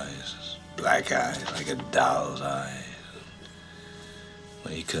lifeless eyes, black eyes, like a doll's eyes.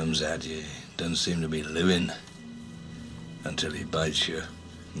 When he comes at you, he doesn't seem to be living until he bites you,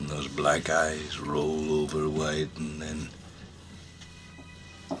 and those black eyes roll over white, and then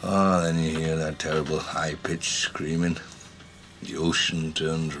you hear that terrible high-pitched screaming. The ocean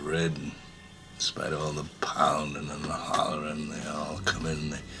turns red, and in spite of all the pounding and the hollering, they all come in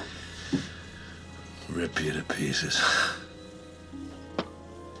and they rip you to pieces.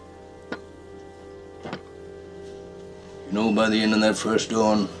 You know, by the end of that first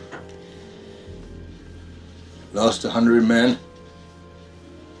dawn, lost 100 men.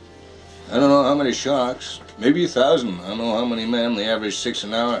 I don't know how many sharks, maybe 1,000. I don't know how many men, they average 6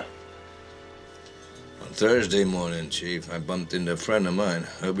 an hour. On Thursday morning, Chief, I bumped into a friend of mine,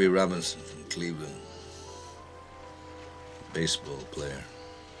 Herbie Robinson from Cleveland. Baseball player,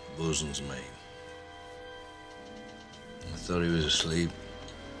 bosun's mate. I thought he was asleep.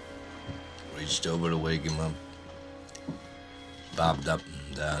 Reached over to wake him up. Bobbed up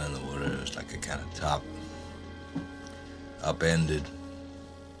and down in the water. It was like a kind of top. Upended.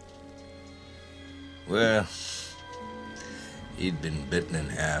 Well, he'd been bitten in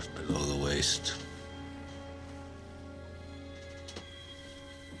half below the waist.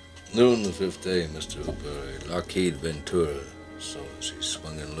 Noon the 5th day, Mr. Hooper, Lockheed Ventura saw us. He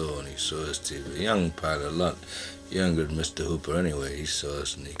swung in low and he saw us too. A young pilot, a lot younger than Mr. Hooper anyway. He saw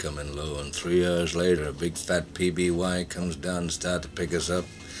us and he come in low, and 3 hours later, a big fat PBY comes down and started to pick us up.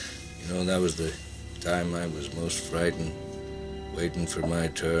 You know, that was the time I was most frightened, waiting for my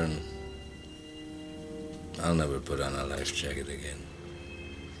turn. I'll never put on a life jacket again.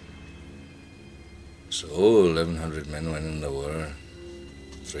 So 1,100 men went in the war.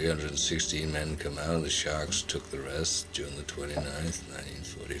 316 men come out. The Sharks took the rest June the 29th,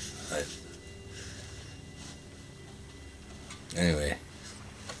 1945. Anyway,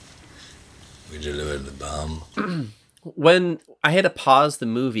 we delivered the bomb. When I had to pause the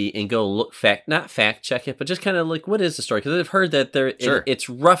movie and go look not fact check it, but just kind of like, what is the story? Because I've heard that it's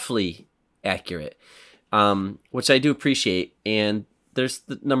roughly accurate, which I do appreciate. And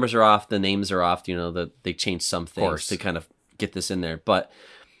the numbers are off, the names are off. That they changed some things to kind of get this in there, but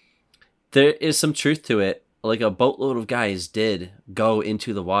there is some truth to it. Like a boatload of guys did go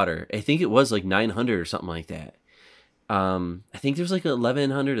into the water. I think it was like 900 or something like that. I think there was like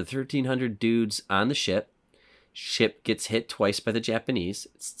 1,100 to 1,300 dudes on the ship. Ship gets hit twice by the Japanese.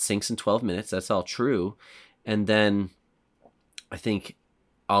 It sinks in 12 minutes. That's all true. And then I think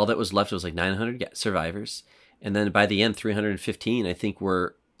all that was left was like 900 survivors. And then by the end, 315, I think,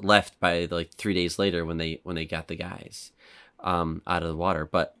 were left by like 3 days later when they got the guys out of the water.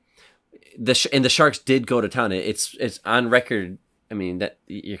 But the Sharks did go to town. It's on record. I mean, that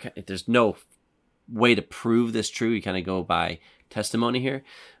there's no way to prove this true. You kind of go by testimony here,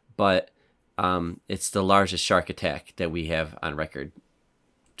 but it's the largest shark attack that we have on record.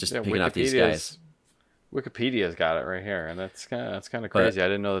 Just picking out these guys. Wikipedia's got it right here, and that's kind of crazy. I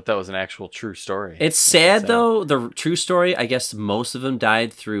didn't know that was an actual true story. It's sad though. The true story, I guess, most of them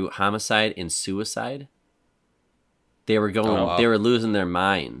died through homicide and suicide. They were They were losing their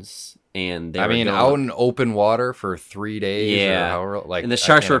minds, and out in open water for 3 days. Yeah, and the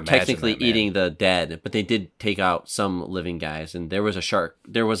sharks were technically eating the dead, but they did take out some living guys, and there was a shark.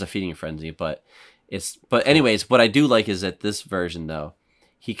 There was a feeding frenzy, but anyways, what I do like is that this version though,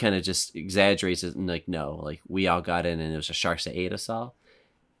 he kind of just exaggerates it and we all got in, and it was the sharks that ate us all,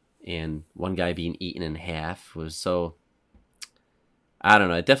 and one guy being eaten in half was so. I don't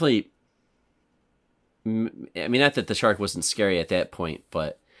know. It definitely. I mean, not that the shark wasn't scary at that point,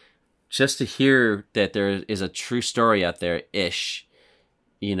 but just to hear that there is a true story out there,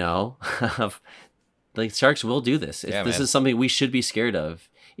 of like sharks will do this. This is something we should be scared of,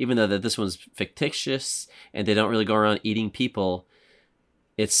 even though that this one's fictitious and they don't really go around eating people.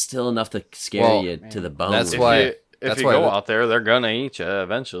 It's still enough to scare you to the bone. That's why. If you go out there, they're gonna eat you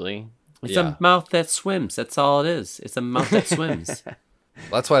eventually. It's a mouth that swims. That's all it is. It's a mouth that swims.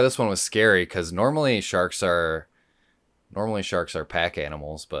 That's why this one was scary, because normally sharks are pack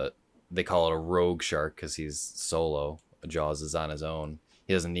animals, but they call it a rogue shark because he's solo. Jaws is on his own.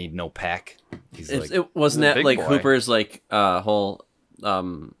 He doesn't need no pack. It wasn't that like boy. Hooper's whole.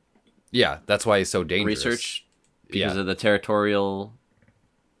 Yeah, that's why he's so dangerous. Research because of the territorial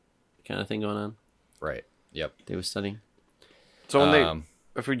kind of thing going on. Right. Yep. They were studying. So when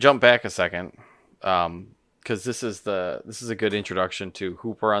if we jump back a second. Because this is a good introduction to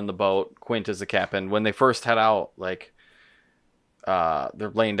Hooper on the boat. Quint is the captain. When they first head out, they're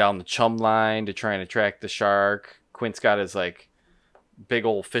laying down the chum line to try and attract the shark. Quint's got his big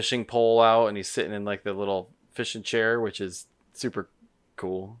old fishing pole out, and he's sitting in the little fishing chair, which is super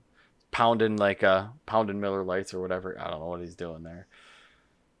cool. Pounding Miller Lights or whatever. I don't know what he's doing there,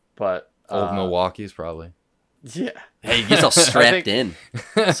 but old Milwaukee's probably. Yeah. Hey, he's all strapped in.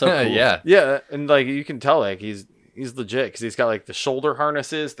 So cool. Yeah, and you can tell he's legit because he's got the shoulder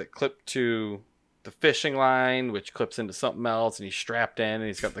harnesses that clip to the fishing line, which clips into something else, and he's strapped in, and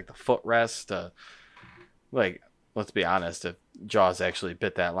he's got the footrest. Let's be honest, if Jaws actually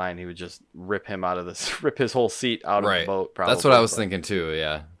bit that line, he would just rip his whole seat out of the boat. Probably. That's what I was thinking too.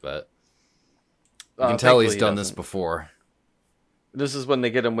 Yeah, but you can tell he's done this before. This is when they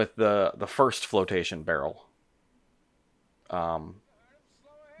get him with the first flotation barrel.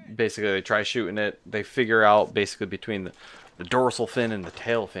 Basically they try shooting it. They figure out basically between the dorsal fin and the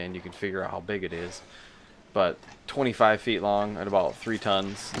tail fin, you can figure out how big it is. But 25 feet long at about 3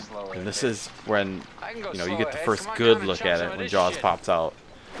 tons. And this is when you get the first good look at it when Jaws pops out.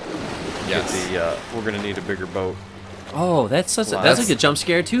 Yes. We're gonna need a bigger boat. Oh, that's like a jump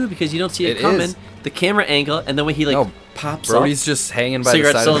scare too, because you don't see it coming. Is. The camera angle, and then when he pops up, Brody's just hanging by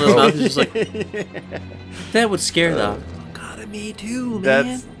the side of the boat. boat. He's just that would scare them. Me too,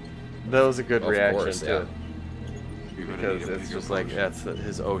 man. That was a good reaction course, to it. Because it's just that's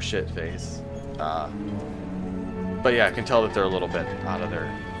his oh shit face. But yeah, I can tell that they're a little bit out of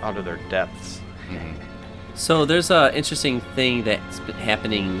their depths. Mm-hmm. So there's a interesting thing that's been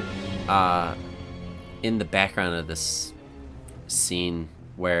happening in the background of this scene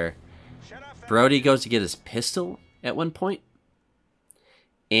where Brody goes to get his pistol at one point,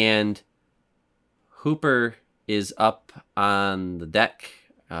 and Hooper is up on the deck,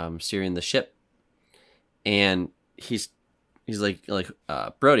 steering the ship, and he's like,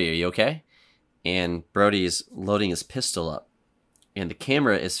 Brody, are you okay? And Brody is loading his pistol up, and the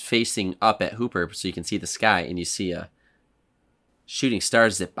camera is facing up at Hooper, so you can see the sky, and you see a shooting star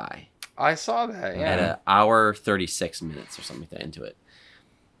zip by. I saw that, yeah. At an hour 36 minutes or something like that into it.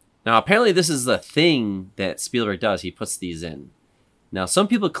 Now, apparently this is the thing that Spielberg does. He puts these in. Now, some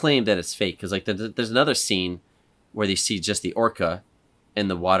people claim that it's fake, because like there's another scene where they see just the orca in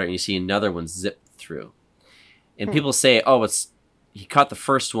the water, and you see another one zip through. And people say, oh, he caught the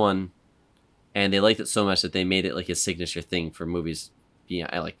first one, and they liked it so much that they made it like his signature thing for movies.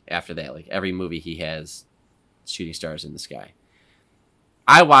 Yeah, like after that, like every movie he has shooting stars in the sky.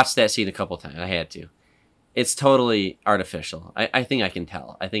 I watched that scene a couple times. I had to. It's totally artificial. I think I can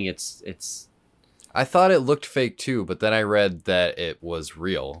tell. I think it's. I thought it looked fake too, but then I read that it was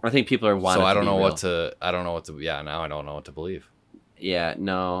real. I think people are wanting. So I don't to know be what real. to. I don't know what to. Yeah, now I don't know what to believe. Yeah,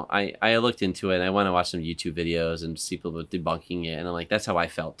 no. I looked into it. And I went to watch some YouTube videos and see people debunking it, and I'm like, that's how I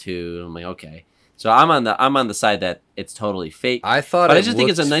felt too. And I'm like, okay. So I'm on the side that it's totally fake. I thought, but I just think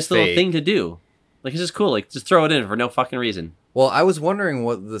it's a nice little fake. thing to do. Like, it's just cool. Like, just throw it in for no fucking reason. Well, I was wondering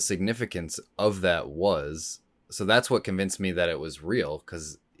what the significance of that was. So that's what convinced me that it was real,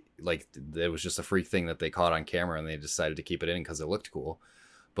 because like it was just a freak thing that they caught on camera and they decided to keep it in because it looked cool.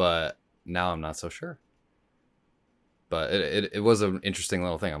 But now I'm not so sure. But it was an interesting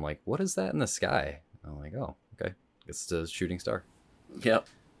little thing. I'm like, what is that in the sky? I'm like, oh, okay. It's the shooting star. Yep.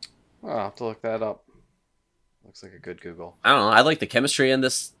 I'll have to look that up. Looks like a good Google. I don't know. I like the chemistry in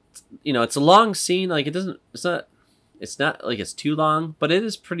this. You know, it's a long scene. Like, it's not like it's too long, but it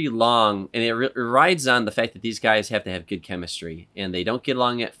is pretty long, and it rides on the fact that these guys have to have good chemistry, and they don't get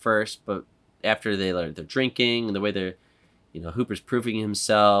along at first, but after they're drinking and the way they're, you know, Hooper's proving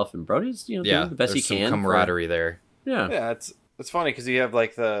himself, and Brody's, you know, doing the best he some can. camaraderie there. Yeah, it's funny because you have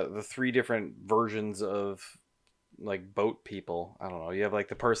like the three different versions of like boat people. I don't know. You have like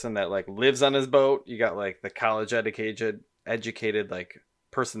the person that like lives on his boat. You got like the college educated like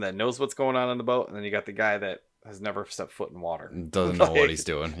person that knows what's going on the boat, and then you got the guy that has never stepped foot in water. Doesn't know what he's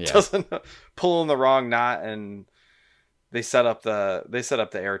doing. Yeah. Doesn't pulling the wrong knot, and they set up the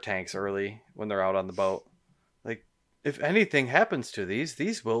air tanks early when they're out on the boat. Like, if anything happens to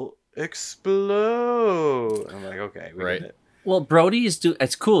these will explode. I'm like, okay, we get it. Well, Brody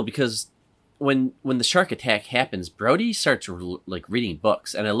it's cool because when the shark attack happens, Brody starts like reading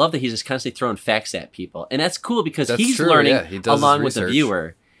books, and I love that he's just constantly throwing facts at people, and that's cool because he's learning along with the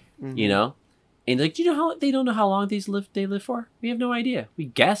viewer, you know. And like, do you know how they don't know how long they live for? We have no idea. We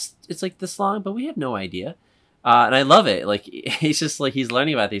guessed it's like this long, but we have no idea. And I love it. Like, he's just like he's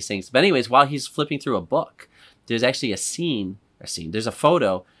learning about these things. But anyways, while he's flipping through a book, there's actually there's a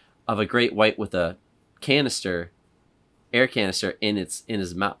photo of a great white with a air canister in its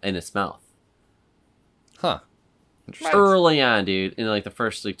mouth. Huh. Early on, dude, in like the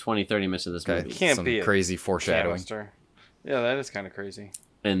first like 20-30 minutes of this movie. Can't Some be crazy foreshadowing. Canister. Yeah, that is kind of crazy.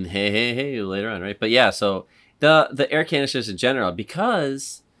 And hey later on, right? But yeah, so the air canisters in general,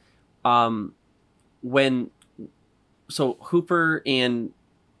 because Hooper and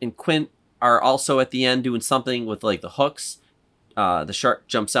Quint are also at the end doing something with like the hooks, the shark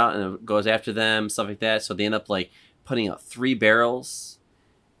jumps out and it goes after them, stuff like that. So they end up like putting out 3 barrels,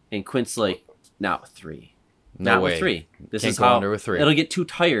 and Quint's like, not with 3. No not way. with 3. This Can't is go how under with 3. It'll get too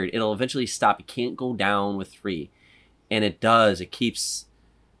tired. It'll eventually stop. It can't go down with 3. And it does. It keeps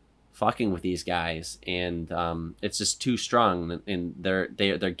fucking with these guys, and it's just too strong, and they're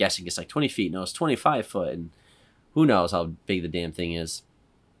guessing it's like 20 feet. No, it's 25 foot, and who knows how big the damn thing is.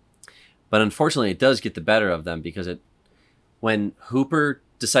 But unfortunately, it does get the better of them, because when Hooper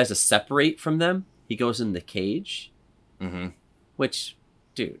decides to separate from them, he goes in the cage. Mm-hmm. Which,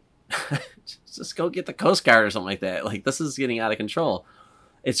 dude, just go get the Coast Guard or something like that. Like, this is getting out of control.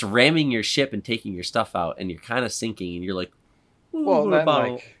 It's ramming your ship and taking your stuff out, and you're kind of sinking, and you're like, well, then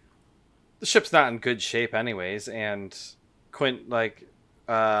like the ship's not in good shape anyways, and Quint like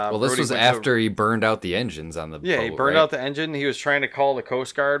well, this Brody was after he burned out the engines on the boat. He burned out the engine. He was trying to call the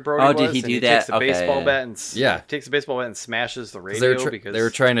Coast Guard. Brody Oh, did he do that? Takes the baseball bat and takes the baseball bat and smashes the radio because they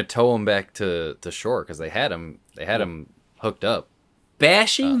were trying to tow him back to shore because they had him hooked up.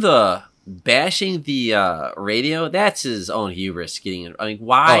 Bashing the radio. That's his own hubris getting it. I mean,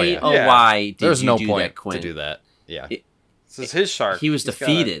 why? Why did There's you no do point that, Quint? to do that. Yeah, this is his shark. He was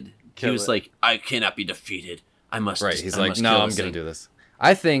defeated. He was like, I cannot be defeated. I must. Right. He's like, no, I'm gonna do this.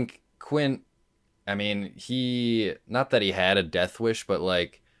 I think Quint. I mean, not that he had a death wish, but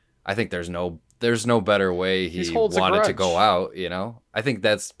like, I think there's no there's no better way he holds a wanted to grudge. go out, you know? I think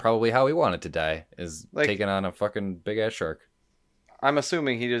that's probably how he wanted to die, is Like- taking on a fucking big-ass shark. I'm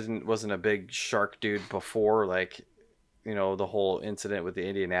assuming he wasn't a big shark dude before, like, you know, the whole incident with the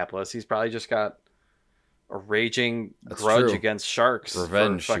Indianapolis. He's probably just got a raging grudge true. against sharks.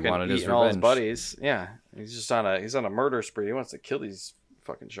 Revenge. For He fucking wanted his eating all his revenge. buddies. Yeah, he's on a murder spree. He wants to kill these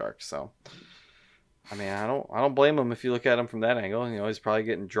fucking sharks. So, I mean, I don't blame him if you look at him from that angle. You know, he's probably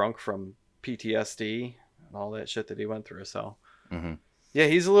getting drunk from PTSD and all that shit that he went through. So, yeah,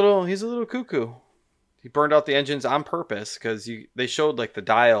 he's a little cuckoo. He burned out the engines on purpose because they showed like the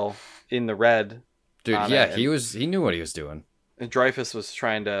dial in the red. Dude, on yeah, it, he knew what he was doing. and Dreyfus was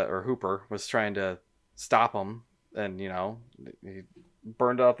trying to, or Hooper was trying to stop him, and you know he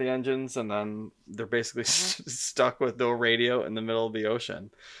burned out the engines, and then they're basically stuck with no radio in the middle of the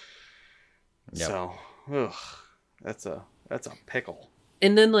ocean. Yep. So, ugh, that's a pickle.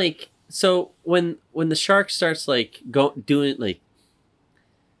 And then like so when the shark starts like doing like,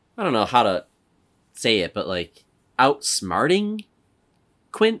 I don't know how to say it, but like outsmarting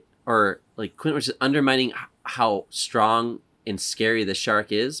Quint, or like Quint was just undermining how strong and scary the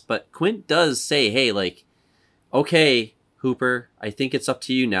shark is. But Quint does say, hey, like, okay, Hooper, I think it's up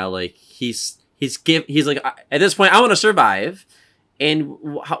to you now. Like he's like, at this point I want to survive, and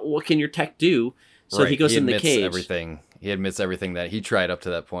what can your tech do? So he goes in the cage. He admits everything that he tried up to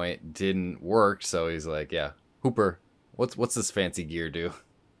that point didn't work. So he's like, "Yeah, Hooper, what's this fancy gear do?"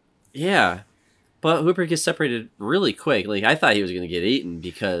 Yeah, but Hooper gets separated really quick. Like I thought he was going to get eaten,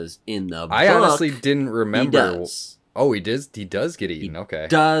 because in the I book, honestly didn't remember. He does. Oh, he does. He does get eaten. Okay,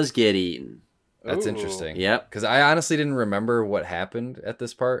 Does get eaten. that's Ooh. interesting. Yep. Because I honestly didn't remember what happened at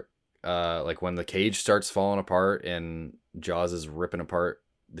this part. Like when the cage starts falling apart and Jaws is ripping apart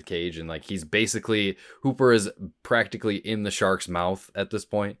the cage, and like Hooper is practically in the shark's mouth at this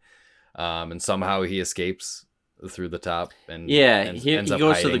point, and somehow he escapes through the top and He ends up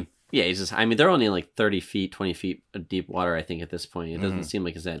goes hiding. to the. Yeah, he's just. I mean, they're only like 30 feet, 20 feet of deep water. I think at this point, it doesn't seem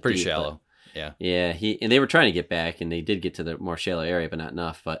like it's that Pretty deep, shallow. but- Yeah. Yeah, and they were trying to get back, and they did get to the more shallow area, but not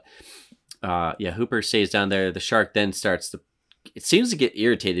enough. But yeah, Hooper stays down there. The shark then starts to. It seems to get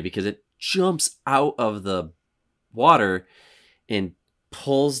irritated because it jumps out of the water and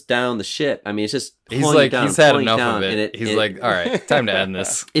pulls down the ship. I mean, it's just He's pulling like, down, he's had pulling enough down, of and it. He's like, all right, time to end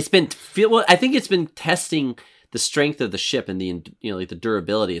this. It's been I think it's been testing the strength of the ship and the, you know, like the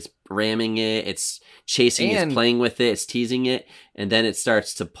durability. It's ramming it, it's chasing, it's playing with it, it's teasing it, and then it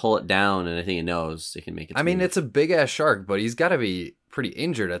starts to pull it down, and I think it knows it can make it. I mean, it's a big ass shark, but he's got to be pretty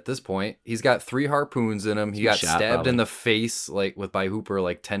injured at this point. He's got 3 harpoons in him. He got shot, stabbed in probably. the face by Hooper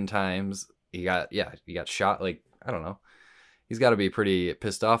like 10 times. He got shot, like, I don't know. He's got to be pretty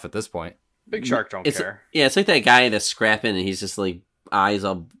pissed off at this point. Big shark don't care. Yeah, it's like that guy that's scrapping, and he's just like eyes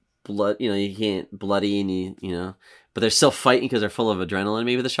all blood. You know, he can't bloody, and you know, but they're still fighting because they're full of adrenaline.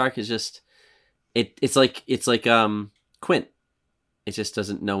 Maybe the shark is just it's like Quint. It just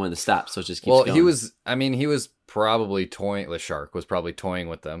doesn't know when to stop, so it just keeps going. He was probably toying. The shark was probably toying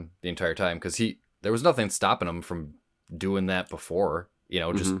with them the entire time, because there was nothing stopping him from doing that before. You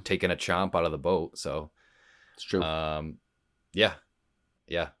know, just taking a chomp out of the boat. So It's true. Yeah.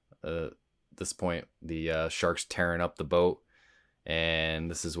 At this point, the shark's tearing up the boat, and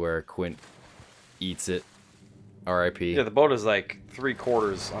this is where Quint eats it. R.I.P. Yeah, the boat is like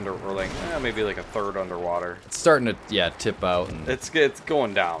 3/4 under, or like maybe like a third underwater. It's starting to tip out and It's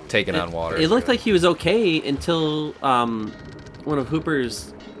going down. taking on water. It looked like he was okay until one of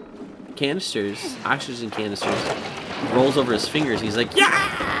Hooper's canisters, oxygen canisters, rolls over his fingers. He's like,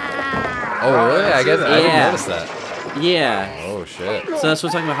 yeah! Oh, really? I guess I didn't Yeah. notice that. Yeah. Oh shit. So that's what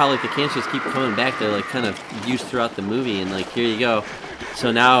I'm talking about, how like the canisters keep coming back. They're like kind of used throughout the movie, and like, here you go.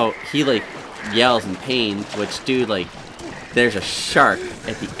 So now he like yells in pain, which, dude, like, there's a shark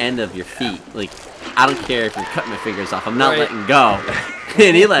at the end of your feet. Like, I don't care if you're cutting my fingers off, I'm not letting go.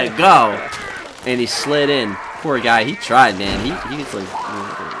 And he let go, and he slid in. Poor guy, he tried, man. He was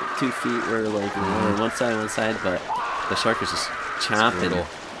like, 2 feet were like, on one side, but the shark was just chomping. brutal.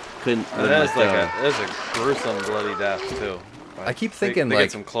 Couldn't And let that's go. that's a gruesome bloody death too. Like, I keep thinking, they like-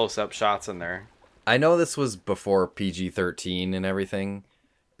 get some close-up shots in there. I know this was before PG-13 and everything.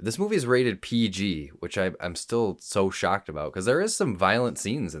 This movie is rated PG, which I'm still so shocked about, because there is some violent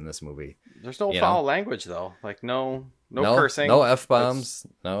scenes in this movie. There's no You foul know? language though. Like no cursing, no F-bombs,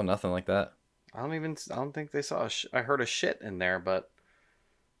 no nothing like that. I don't think they saw. I heard a shit in there, but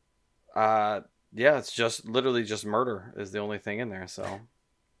yeah, it's just literally just murder is the only thing in there. So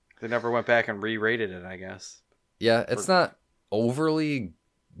they never went back and re-rated it, I guess. Yeah, it's not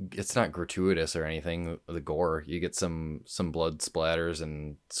it's not gratuitous or anything. The gore, you get some blood splatters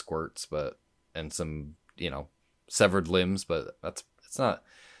and squirts, but and some, severed limbs, but it's not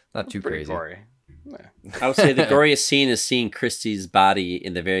too Pretty crazy. gory. Yeah. I would say the goriest scene is seeing Christie's body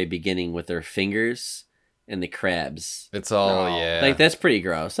in the very beginning with her fingers and the crabs. It's all Like, that's pretty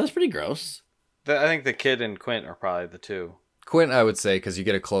gross. That's pretty gross. I think the kid and Quint are probably the two. Quint, I would say, because you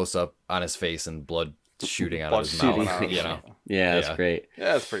get a close up on his face and blood shooting out of his shooting mouth. out. Yeah, that's great.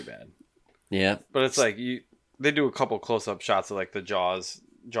 Yeah, that's pretty bad. Yeah. But it's like they do a couple close up shots of like the Jaws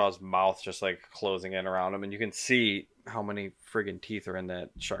mouth just like closing in around him, and you can see how many friggin' teeth are in that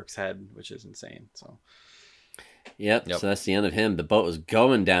shark's head, which is insane. So Yep. So that's the end of him. The boat was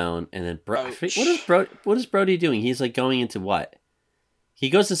going down, and then what is Brody doing? He's like going into what? He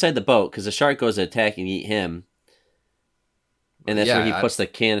goes inside the boat because the shark goes to attack and eat him, and that's where he puts the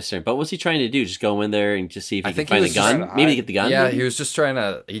canister in. But what's he trying to do? Just go in there and just see if he can find the gun? Maybe get the gun? Yeah, maybe? he was just trying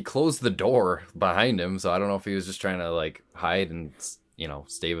to... He closed the door behind him, so I don't know if he was just trying to, like, hide and,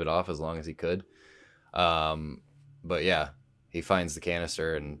 stave it off as long as he could. But yeah, he finds the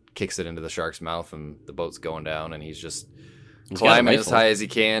canister and kicks it into the shark's mouth, and the boat's going down, and he's just climbing as high as he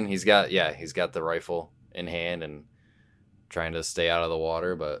can. He's got the rifle in hand and trying to stay out of the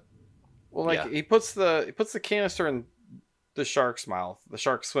water, but he puts the canister in the shark's mouth. The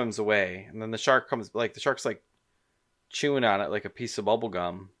shark swims away, and then the shark comes, like, the shark's like chewing on it like a piece of bubble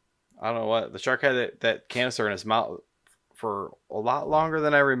gum. I don't know what. The shark had that canister in his mouth for a lot longer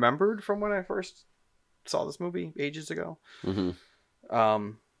than I remembered from when I first saw this movie ages ago. Mm-hmm. I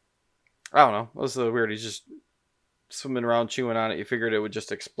don't know. It was so weird. He's just swimming around chewing on it. You figured it would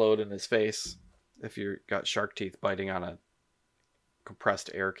just explode in his face if you got shark teeth biting on a compressed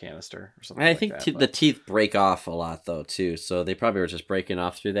air canister or something. I think the teeth break off a lot though too, so they probably were just breaking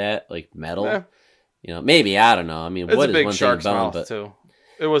off through that like metal. Yeah. Maybe, I don't know. I mean, it's what a is big one shark's thing mouth bone, but too.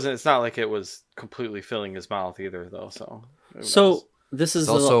 It's not like it was completely filling his mouth either though. So this is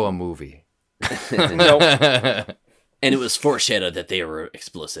also a movie. Nope. And it was foreshadowed that they were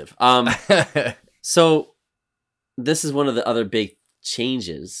explosive. So this is one of the other big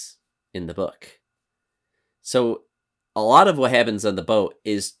changes in the book. So a lot of what happens on the boat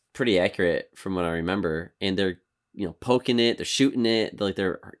is pretty accurate from what I remember, and they're poking it, they're shooting it, but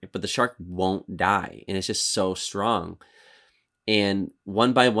the shark won't die, and it's just so strong. And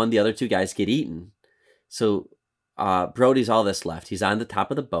one by one, the other two guys get eaten. So Brody's all that's left. He's on the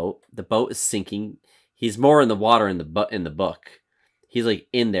top of the boat. The boat is sinking. He's more in the water in the book. He's like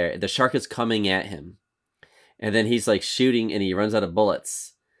in there. The shark is coming at him, and then he's like shooting, and he runs out of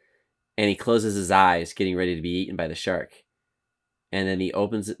bullets, and he closes his eyes, getting ready to be eaten by the shark. And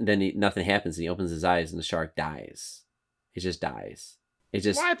then nothing happens, and he opens his eyes, and the shark dies. It just dies. It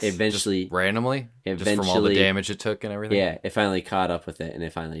just eventually just randomly, just from all the damage it took and everything. Yeah, it finally caught up with it, and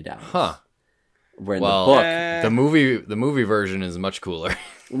it finally died. Huh. Where in the book, the movie version is much cooler.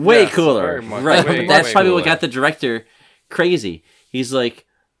 Way cooler, right? That's probably cooler. what got the director crazy. He's like,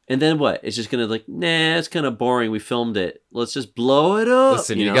 and then what? It's just gonna it's kind of boring. We filmed it. Let's just blow it up.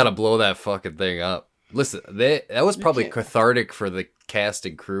 Listen, you gotta blow that fucking thing up. Listen, that was probably cathartic for the cast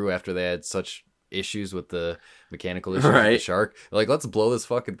and crew after they had such issues with the mechanical issues with the shark. Like, let's blow this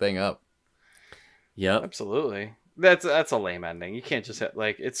fucking thing up. Yep, absolutely. That's a lame ending. You can't just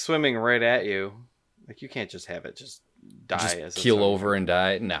it's swimming right at you. Like, you can't just have it just die just as keel over and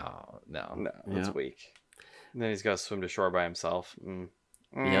die. No, that's weak. And then he's got to swim to shore by himself.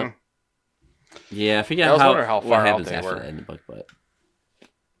 Yep. Yeah, I forget I was wondering how far out they after were that in the book, but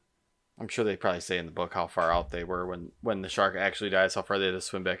I'm sure they probably say in the book how far out they were when the shark actually dies, how far they had to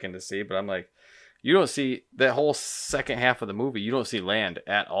swim back into the sea. But I'm like, you don't see that whole second half of the movie. You don't see land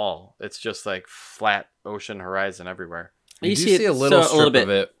at all. It's just like flat ocean horizon everywhere. You see a little bit of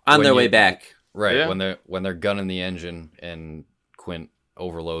it on their way back. Right, yeah. when they're gunning the engine and Quint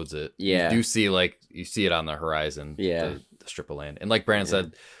overloads it. Yeah. You do see you see it on the horizon. Yeah. The strip of land. And like Brandon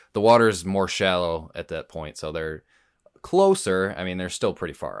said, the water is more shallow at that point, so they're closer. I mean, they're still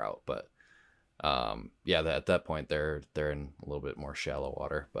pretty far out, but at that point they're in a little bit more shallow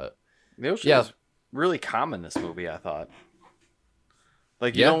water. But the ocean is really calm in this movie, I thought.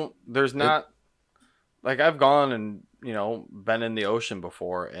 Like, there's not like, I've gone and been in the ocean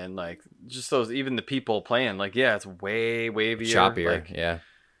before, and like just those, even the people playing, like, it's way wavier, choppier. Like,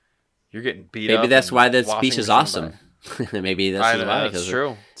 you're getting beat up. Maybe that's why that beach is awesome. Maybe that's why. That's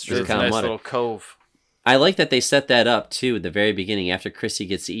true. It's a nice little cove. I like that they set that up too at the very beginning. After Chrissy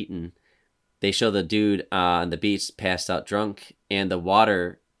gets eaten, they show the dude on the beach passed out drunk, and the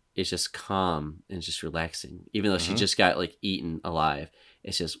water is just calm and just relaxing, even though she just got like eaten alive.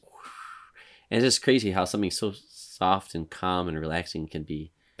 It's just, and it's just crazy how something so soft and calm and relaxing can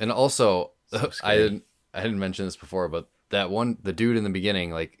be. And also, I didn't mention this before, but the dude in the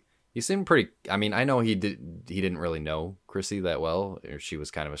beginning, like, He seemed pretty. I mean, I know he didn't really know Chrissy that well, or she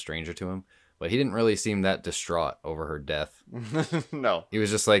was kind of a stranger to him. But he didn't really seem that distraught over her death. No. He was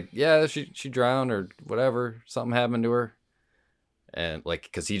just like, yeah, she drowned or whatever. Something happened to her. And like,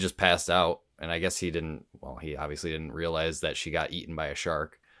 because he just passed out. And I guess he obviously didn't realize that she got eaten by a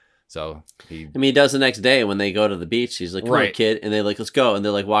shark. So he... I mean, he does the next day when they go to the beach. He's like, come on, kid. And they're like, let's go. And they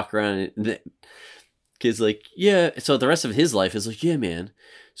like walk around. And the kid's like, yeah. So the rest of his life is like, yeah, man.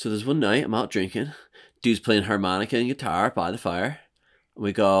 So there's one night I'm out drinking. Dude's playing harmonica and guitar by the fire.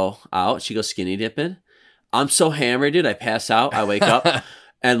 We go out. She goes skinny dipping. I'm so hammered, dude. I pass out. I wake up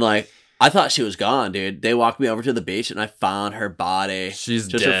and like I thought she was gone, dude. They walked me over to the beach and I found her body. She's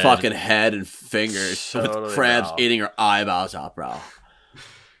just dead. Her fucking head and fingers Totally with crabs wow. eating her eyeballs out, bro.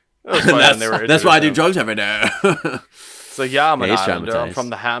 That's why I do drugs every day. It's like, yeah, I'm traumatized. from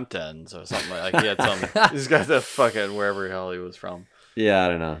the Hamptons or something like he had some. He's got the fucking wherever the hell he was from. Yeah, I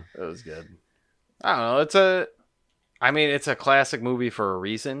don't know. It was good. I don't know. It's a classic movie for a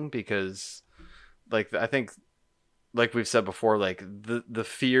reason because, like, I think, like we've said before, like the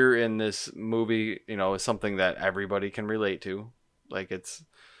fear in this movie, you know, is something that everybody can relate to. Like, it's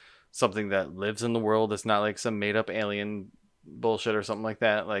something that lives in the world. It's not like some made up alien bullshit or something like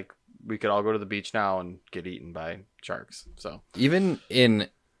that. Like, we could all go to the beach now and get eaten by sharks. So even in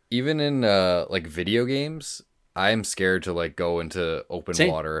like video games, I'm scared to like go into open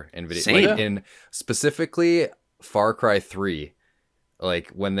water and video. Like, in specifically Far Cry 3, like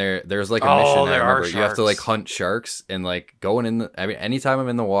when there's like a mission. I remember you have to like hunt sharks and like going in. Anytime I'm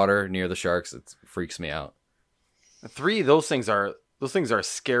in the water near the sharks, it freaks me out. 3, those things are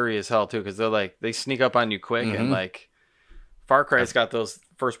scary as hell too because they sneak up on you quick and like Far Cry's got those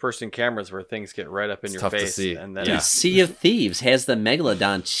first person cameras where things get right up in your tough face. To see. And then Sea of Thieves has the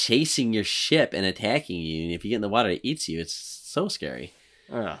megalodon chasing your ship and attacking you, and if you get in the water, it eats you. It's so scary.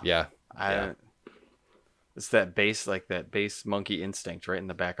 Yeah. It's that base monkey instinct right in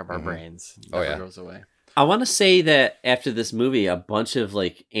the back of our brains. Never goes away. I want to say that after this movie, a bunch of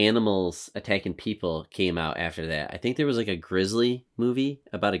like animals attacking people came out after that. I think there was like a grizzly movie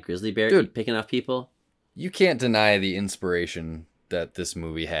about a grizzly bear picking off people. You can't deny the inspiration that this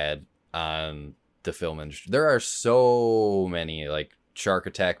movie had on the film industry. There are so many like shark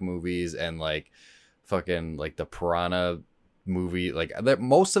attack movies and like fucking like the piranha movie. Like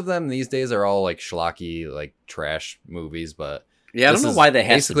most of them these days are all like schlocky, like trash movies. But yeah, I don't know why they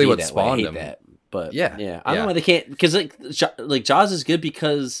have basically to be what that spawned way. I hate them. that. But yeah, I don't know why they can't, because like Jaws is good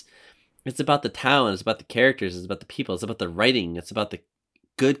because it's about the town, it's about the characters, it's about the people, it's about the writing, it's about the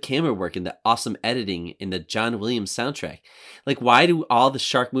good camera work and the awesome editing and the John Williams soundtrack. Like, why do all the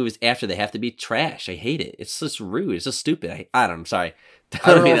shark movies after they have to be trash? I hate it. It's just rude. It's just stupid. I don't know. I'm sorry.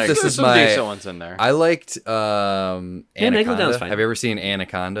 I don't know if this is decent ones in there. I liked Anaconda. Have you ever seen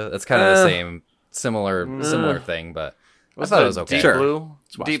Anaconda? That's kind of the same, similar thing, but I thought it was okay.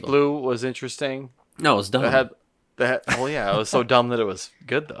 Deep Blue was interesting. No, it was dumb. Oh yeah, it was so dumb that it was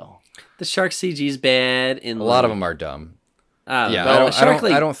good though. The shark CG's bad, and a lot of them are dumb. I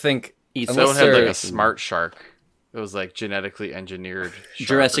don't think Someone had like a smart shark. It was like genetically engineered.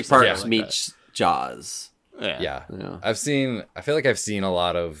 Jurassic Park meets Jaws. Yeah. I feel like I've seen a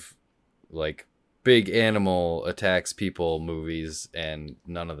lot of like big animal attacks people movies, and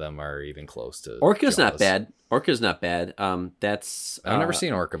none of them are even close to Orca's Jaws. not bad. Orca's not bad. That's I've never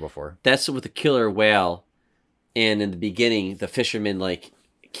seen Orca before. That's with a killer whale, and in the beginning, the fishermen like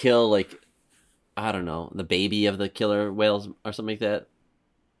kill like, I don't know, the baby of the killer whales or something like that.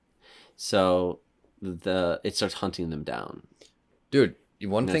 So it starts hunting them down. Dude,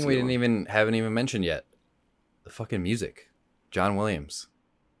 one thing we haven't even mentioned yet. The fucking music. John Williams.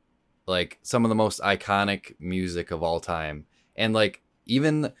 Like some of the most iconic music of all time. And like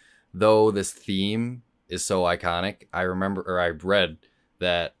even though this theme is so iconic, I read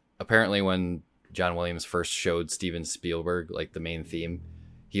that apparently when John Williams first showed Steven Spielberg like the main theme,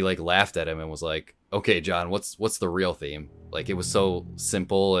 he like laughed at him and was like, "Okay, John, what's the real theme?" Like it was so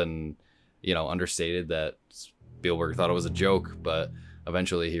simple and, you know, understated that Spielberg thought it was a joke, but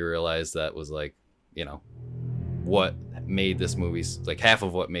eventually he realized that was like, you know, what made this movie, like half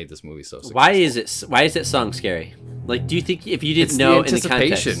of what made this movie so successful. Why is that song scary? Like, do you think if you didn't know in the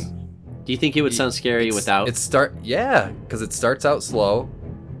context, do you think it would sound scary without? Because it starts out slow.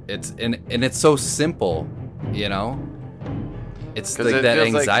 It's so simple, you know. It's like that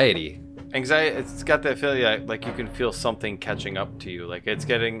anxiety. It's got that feeling like you can feel something catching up to you. Like it's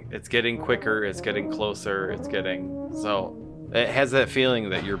getting quicker, it's getting closer, so it has that feeling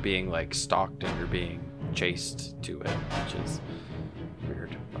that you're being like stalked and you're being chased to it, which is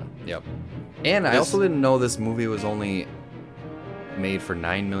weird. But yep. And I also didn't know this movie was only made for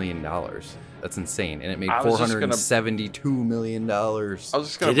 $9 million. That's insane. And it made $472 million. I was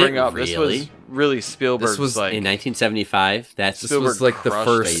just going Did to bring it up, this was really Spielberg's, This was like... In 1975, This was like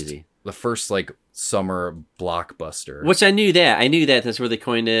crazy. the first like summer blockbuster. Which I knew that. I knew that. That's where they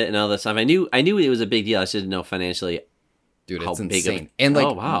coined it and all that stuff. I knew it was a big deal. I just didn't know financially. Dude, how it's big insane. of, And like,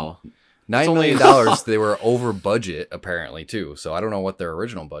 oh wow, $9 million. They were over budget apparently too. So I don't know what their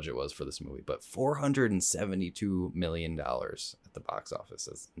original budget was for this movie, but $472 million at the box office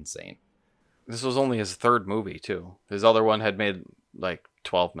is insane. This was only his third movie too. His other one had made like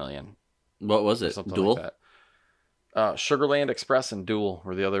 12 million. what was it? Something Duel. like that. Sugarland Express and Duel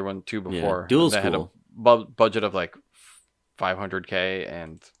were the other one two before. Yeah, Duel's They had cool. a budget of like 500K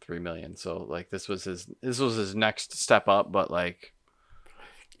and 3 million. So like this was his next step up, but like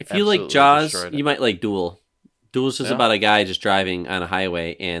If you like absolutely Jaws, destroyed it. you might like Duel. Duel's just Yeah. about a guy just driving on a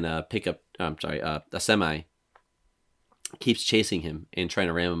highway and a semi keeps chasing him and trying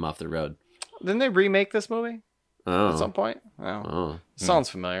to ram him off the road. Didn't they remake this movie Oh, at some point? Oh. oh. Sounds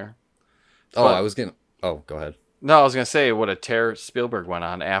familiar. Oh, But- go ahead. No, I was gonna say what a tear Spielberg went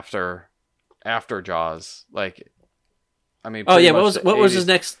on after Jaws. Like, I mean, Oh pretty yeah, much what the was 80s his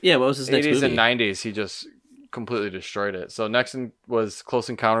next? Yeah, what was his next 80s movie? and 90s, he just completely destroyed it. So next was Close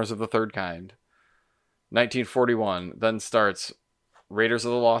Encounters of the Third Kind, 1941. Then starts Raiders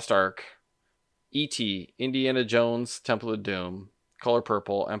of the Lost Ark, E.T., Indiana Jones, Temple of Doom, Color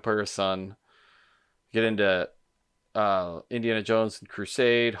Purple, Empire's Son. Get into Indiana Jones and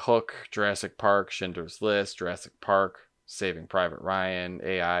Crusade, Hook, Jurassic Park, Schindler's List, Jurassic Park, Saving Private Ryan,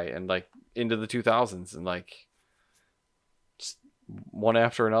 AI, and like into the 2000s, and like just one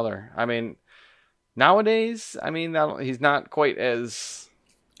after another. I mean, nowadays, he's not quite as...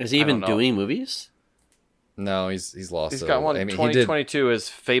 Is he I even don't know. doing movies? No, he's lost. He's got one. I mean, he did. 2022 is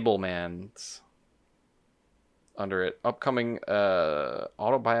Fableman's under it. Upcoming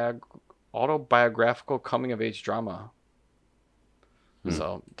autobiographical coming of age drama.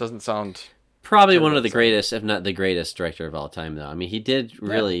 So it doesn't sound... Probably Sure, one of the so- greatest, if not the greatest director of all time, though. I mean, he did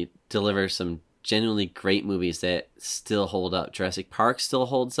really deliver some genuinely great movies that still hold up. Jurassic Park still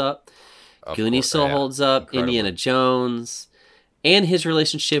holds up. Of Goonies course, still yeah. holds up. Incredible. Indiana Jones, and his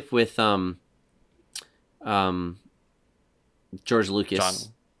relationship with George Lucas John.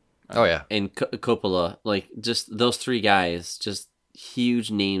 Oh yeah. and Coppola, like just those three guys, just huge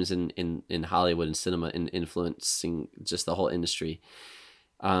names in Hollywood and cinema, and influencing just the whole industry.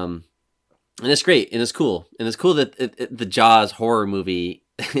 And it's great, and it's cool, that the Jaws horror movie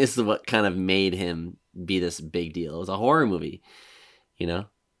is what kind of made him be this big deal. It was a horror movie, you know.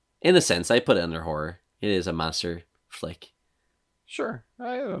 In a sense, I put it under horror. It is a monster flick, Sure.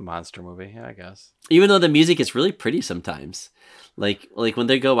 A monster movie, I guess. even though the music is really pretty sometimes. Like when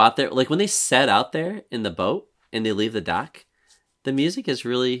they go out there, like when they set out there in the boat and they leave the dock, the music is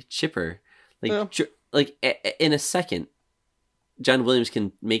really chipper. Like in a second, John Williams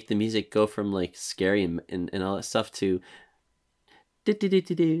can make the music go from like scary and all that stuff to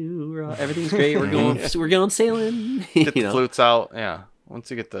everything's great. We're going sailing. Get the You know? flutes out. Yeah.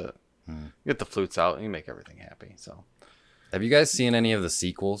 Once you get the flutes out, you make everything happy. So Have you guys seen any of the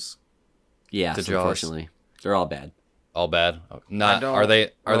sequels? Yeah, to Jaws? unfortunately, they're all bad. All bad. Not don't are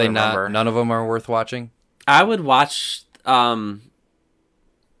they really not? remember. None of them are worth watching. I would watch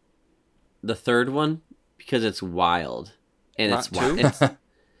the third one because it's wild and Not it's two? wild.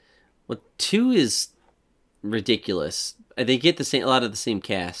 Well, 2 is ridiculous. They get a lot of the same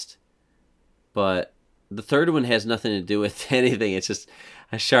cast, but the third one has nothing to do with anything. It's just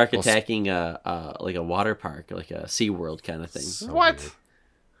a shark attacking like a water park, like a SeaWorld kind of thing. So what? weird.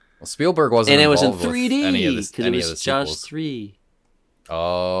 Well, Spielberg wasn't And it was in involved with 3D any of because it any of was the Jaws sequels. 3.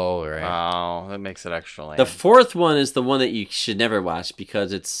 Oh, right. Oh, that makes it extra lame. The fourth one is the one that you should never watch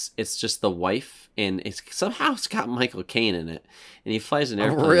because it's just the wife, and it's got Michael Caine in it, and he flies an Oh,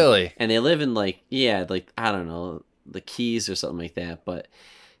 airplane. really? And they live in like I don't know, the Keys or something like that. But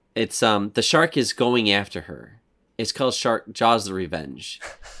it's the shark is going after her. It's called Jaws: The Revenge,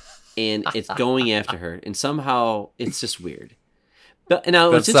 and it's going after her, and somehow it's just weird. But now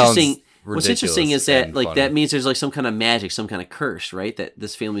That what's interesting. sounds What's interesting ridiculous is that and like funny. that means there's like some kind of magic, some kind of curse, right? That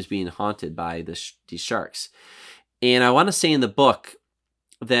this family's being haunted by these sharks. And I want to say in the book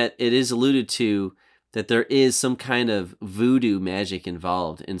that it is alluded to that there is some kind of voodoo magic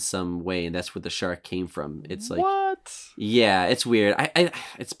involved in some way, and that's where the shark came from. It's like what? yeah, it's weird. I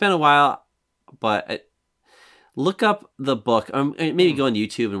it's been a while, but look up the book. Maybe go on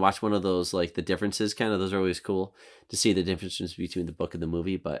YouTube and watch one of those, like the differences. Kind of those are always cool to see the differences between the book and the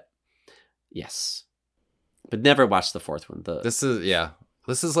movie. But yes, but never watch the fourth one. This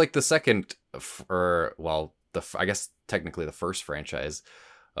is like the second, or well, I guess technically the first franchise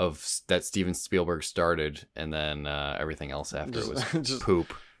that Steven Spielberg started, and then everything else after was just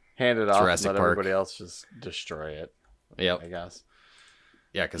poop. Hand it off Jurassic and let Park. everybody else just destroy it. Yep. I guess.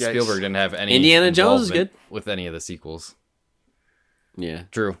 Yeah, because Yeah, Spielberg didn't have any Indiana Jones is involvement good. with any of the sequels. Yeah.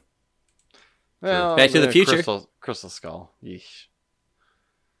 True. Well, Back to the Future. Crystal Skull. Yeesh.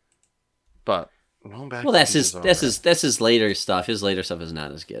 But back Well, to that's the his Future's that's his later stuff. His later stuff is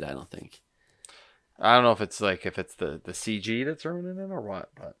not as good, I don't think. I don't know if it's the CG that's ruining it or what,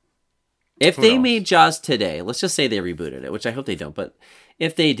 but If Who they knows? made Jaws today, let's just say they rebooted it, which I hope they don't, but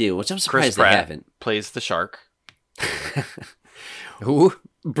if they do, which I'm Chris surprised they Pratt haven't. plays the shark. Who?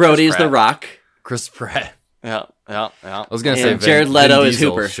 Brody's Pratt. The Rock. Chris Pratt. Yeah. I was gonna say And Jared Leto is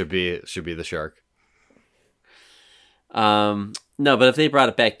Diesel Hooper. should be the shark. No, but if they brought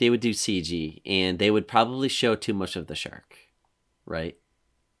it back, they would do CG, and they would probably show too much of the shark, right?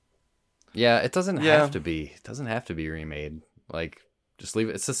 Yeah, it doesn't Yeah. have to be. It doesn't have to be remade. Like, just leave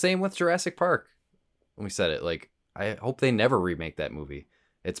it. It's the same with Jurassic Park. When we said it, like, I hope they never remake that movie.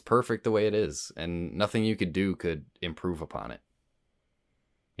 It's perfect the way it is, and nothing you could do could improve upon it.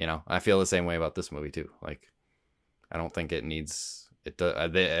 You know, I feel the same way about this movie too. Like, I don't think it needs it.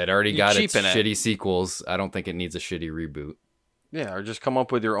 It already You got its cheapen it. shitty sequels. I don't think it needs a shitty reboot. Yeah, or just come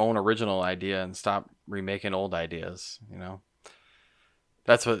up with your own original idea and stop remaking old ideas, you know?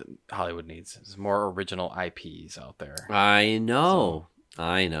 That's what Hollywood needs. Is more original IPs out there. I know,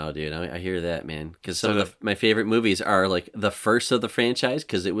 dude. I hear that, man. Because some So of my favorite movies are like the first of the franchise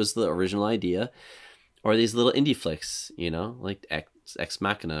because it was the original idea, or these little indie flicks, you know, like Ex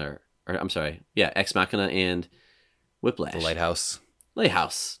Machina, or I'm sorry, yeah, Ex Machina and Whiplash. The Lighthouse.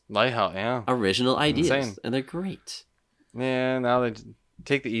 Lighthouse. Yeah. Original ideas, Insane. and they're great. Yeah, now they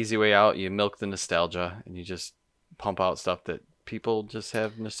take the easy way out. You milk the nostalgia, and you just pump out stuff that people just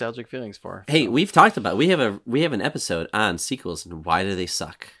have nostalgic feelings for. Hey, So we've talked about we have an episode on sequels and why do they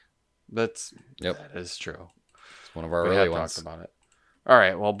suck. that Yep. is true. It's one of our We early have ones. talked about it. All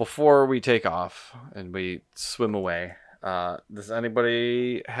right. Well, before we take off and we swim away, does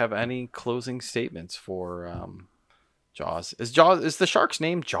anybody have any closing statements for Jaws? Is the shark's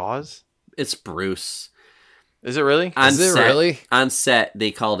name Jaws? It's Bruce. Is it really? On Is it set, really? On set,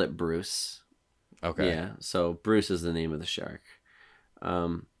 they called it Bruce. Okay. Yeah, so Bruce is the name of the shark.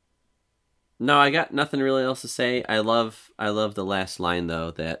 No, I got nothing really else to say. I love the last line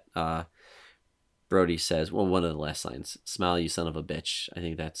though that Brody says. Well, one of the last lines, "Smile, you son of a bitch." I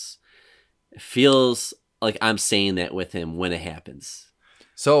think it feels like I'm saying that with him when it happens.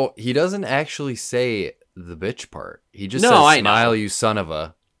 So he doesn't actually say the bitch part. He just No, says, I know. "Smile, you son of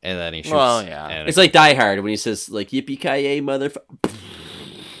a," and then he shoots. Well, yeah. and It's like Die Hard when he says like "Yippee-ki-yay, motherfucker,"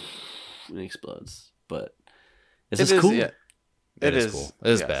 and it explodes. But is this cool? Yeah, it is cool. It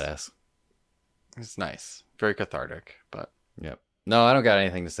is yes. badass. It's nice. Very cathartic. But Yep. No, I don't got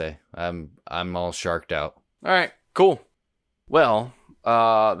anything to say. I'm all sharked out. all right, cool. Well,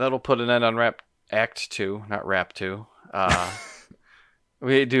 that'll put an end on Act 2, not Rap 2.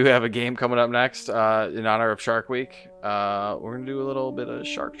 We do have a game coming up next in honor of Shark Week. We're going to do a little bit of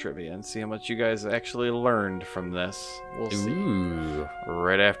shark trivia and see how much you guys actually learned from this. We'll see Ooh,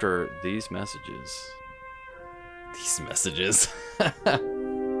 right after these messages. these messages.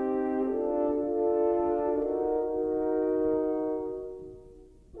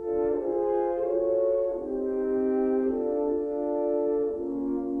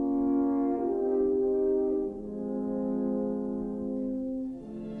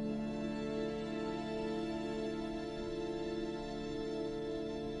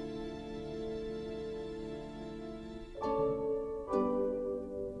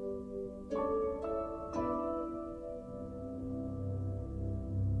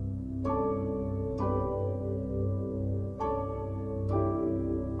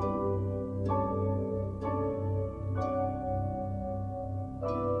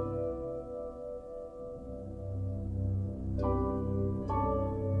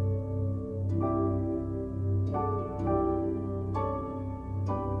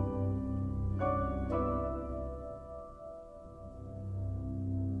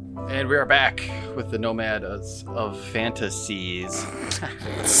 And we are back with the Nomads of Fantasies. Play a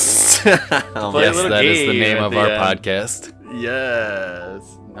Yes, little that is the game name at of the our end. podcast.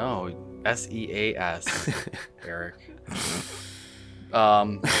 Yes. No. SEAS. Eric.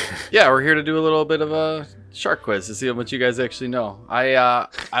 Yeah, we're here to do a little bit of a shark quiz to see how much you guys actually know.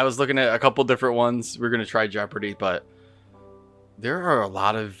 I was looking at a couple different ones. We're gonna try Jeopardy, but there are a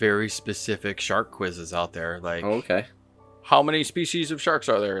lot of very specific shark quizzes out there. Like, Okay. how many species of sharks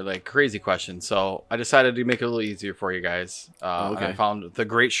are there? Like, crazy questions. So I decided to make it a little easier for you guys. Okay. I found the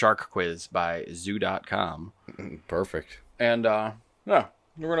Great Shark Quiz by zoo.com. Perfect. And yeah,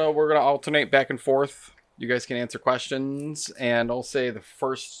 we're gonna alternate back and forth. You guys can answer questions, and I'll say the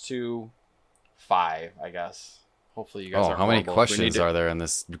first to 5, I guess. Hopefully, you guys are. How many horrible. questions are there in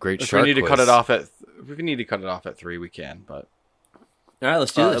this great If shark we need to quiz? cut it off at, if we need to cut it off at 3, we can. But All right,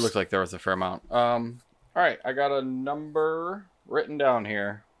 let's do this. it looks like there was a fair amount. All right, I got a number written down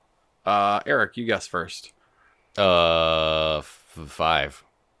here. Eric, you guess first. 5.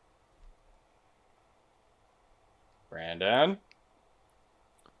 Brandon,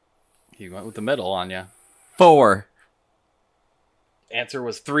 he went with the middle on you. 4. Answer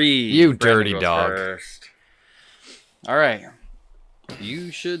was 3. You Brandon dirty goes dog. first. All right.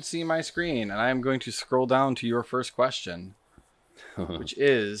 You should see my screen, and I am going to scroll down to your first question, which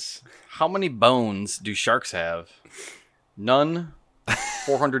is, how many bones do sharks have? None,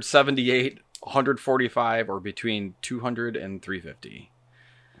 478, 145, or between 200 and 350.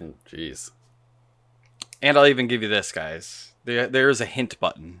 Oh, jeez. And I'll even give you this, guys. There is a hint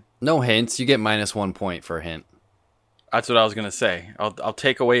button. No hints. You get -1 point for a hint. That's what I was going to say. I'll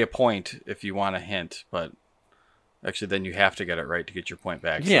take away a point if you want a hint, but actually then you have to get it right to get your point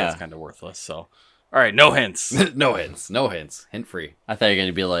back. So Yeah. that's kind of worthless. So, all right, no hints. No hints. No hints. Hint free. I thought you were going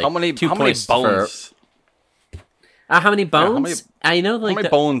to be like How many 2 how many points bones? how many bones? how many- I know, How like many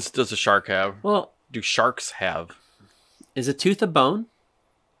bones does a shark have? Well, Do sharks have? is a tooth a bone?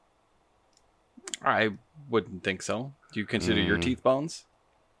 I wouldn't think so. Do you consider your teeth bones?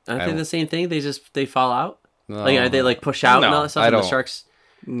 Aren't I they don't- the same thing? They fall out. No, Like, are they like push out and No, all that stuff? I And the don't. sharks.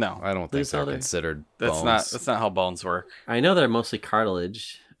 No, I don't think Lose they're all their- considered that's bones. not how bones work. I know they're mostly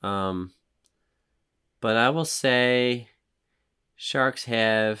cartilage. But I will say sharks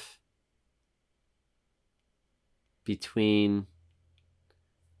have between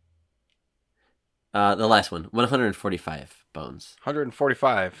the last one, 145 bones.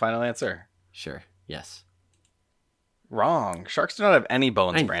 145. Final answer. Sure. Yes. Wrong. Sharks do not have any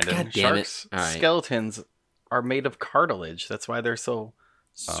bones, I- Brandon. God damn it. Sharks' All right. skeletons are made of cartilage. That's why they're so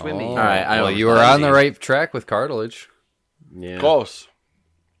swimmy. Oh, All right, I well, you overthought were on it. the right track with cartilage. Yeah. Close.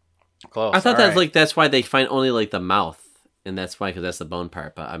 I thought All that's right. like that's why they find only like the mouth, and that's why because that's the bone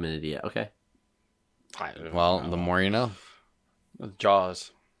part. But I'm an idiot. Okay. Well, the more you know.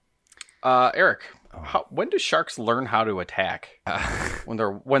 Jaws. Eric, when do sharks learn how to attack? When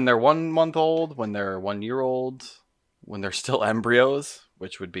they're 1 month old, when they're 1 year old, when they're still embryos,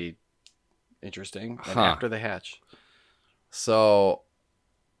 which would be interesting, and after they hatch. So,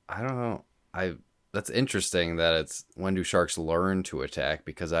 I don't know. That's interesting that it's when do sharks learn to attack,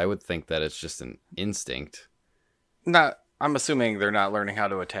 because I would think that it's just an instinct. I'm assuming they're not learning how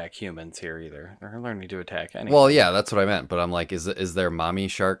to attack humans here either. They're learning to attack anything. Well, yeah, that's what I meant. But I'm like, is their mommy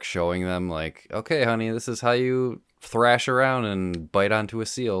shark showing them like, okay, honey, this is how you thrash around and bite onto a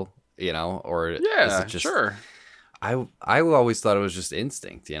seal, you know? Or yeah, is it just, sure. I always thought it was just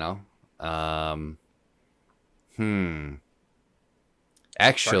instinct, you know?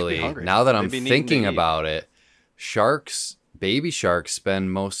 Actually, hungry. now that I'm They'd be needing to thinking eat. about it, baby sharks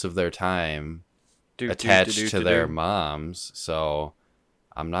spend most of their time attached to their moms, so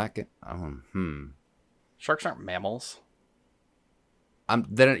I'm not gonna. Sharks aren't mammals.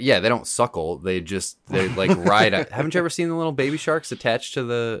 They don't suckle. They like ride. Haven't you ever seen the little baby sharks attached to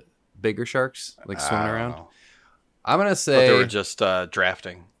the bigger sharks, like swimming I don't around? know. I'm gonna But say they were just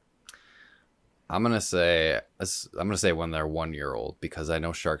drafting. I'm gonna say when they're 1 year old, because I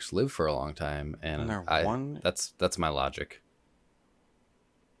know sharks live for a long time, and When they're that's my logic.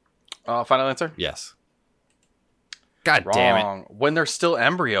 Final answer? Yes. God Wrong. damn it. When they're still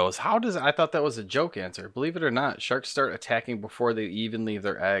embryos. I thought that was a joke answer. Believe it or not, sharks start attacking before they even leave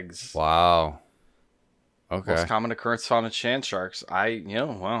their eggs. Wow. Okay. Most common occurrence found in sand sharks.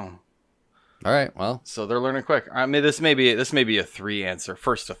 Wow. All right. Well, So they're learning quick. I mean, this may be a 3 answer.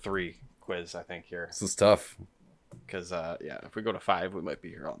 First to 3 quiz, I think, here. this is tough. Because, if we go to 5, we might be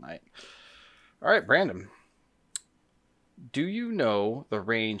here all night. All right, Brandon. Do you know the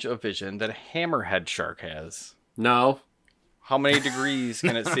range of vision that a hammerhead shark has? No. How many degrees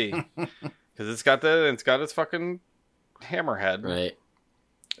can it see? Because it's got its fucking hammerhead. Right.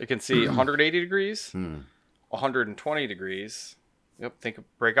 It can see 180 degrees, 120 degrees. Yep.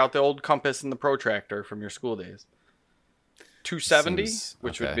 Break out the old compass and the protractor from your school days. 270,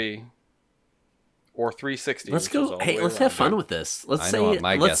 which would be, or 360. Let's which is all go. the Hey, way let's around. have fun with this. I know what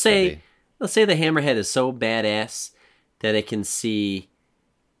my guess would be. Let's say the hammerhead is so badass that it can see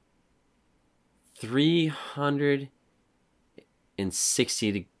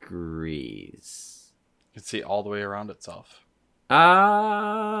 360 degrees. You can see all the way around itself.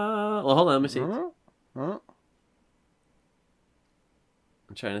 Well, hold on. Let me see. Huh?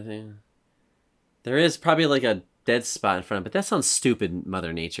 I'm trying to think. There is probably like a dead spot in front of it, but that sounds stupid,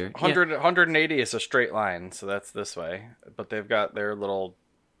 Mother Nature. 180 is a straight line, so that's this way. But they've got their little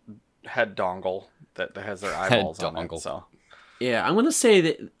head dongle that has their eyeballs on it. So. Yeah, I'm gonna say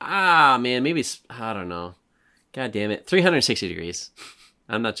that. Man, maybe I don't know. God damn it, 360 degrees.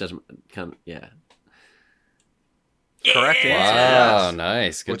 I'm not judging. Yeah. Correct answer. Wow, Yes.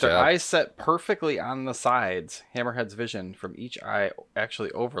 nice. Good With job. their eyes set perfectly on the sides, Hammerhead's vision from each eye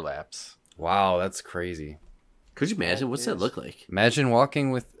actually overlaps. Wow, that's crazy. Could you imagine? What's that look like? Imagine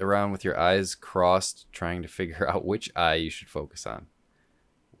walking around with your eyes crossed, trying to figure out which eye you should focus on.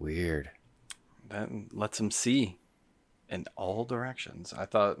 Weird. That lets him see in all directions. I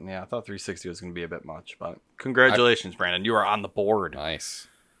thought 360 was going to be a bit much, but congratulations, Brandon. You are on the board. Nice.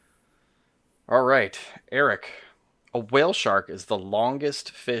 All right, Eric. A whale shark is the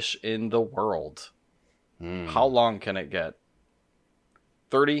longest fish in the world. How long can it get?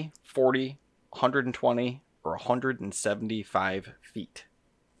 30, 40, 120, or 175 feet?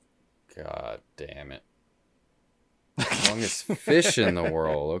 God damn it. Longest fish in the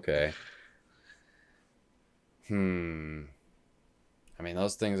world. Okay. I mean,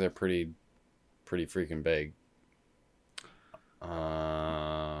 those things are pretty freaking big.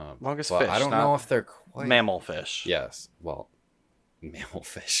 Longest well, fish. I don't know if they're quite mammal fish. Yes. Well, mammal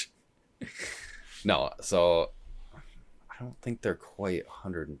fish. No, so I don't think they're quite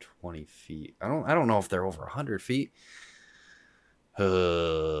 120 feet. I don't know if they're over 100 feet.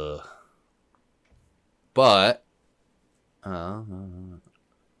 But I'm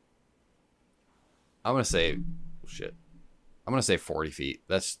gonna say shit. I'm gonna say 40 feet.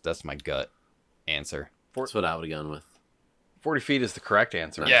 That's my gut answer. That's what I would have gone with. 40 feet is the correct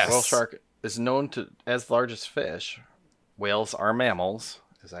answer. Yes. Whale shark is known as the largest fish. Whales are mammals,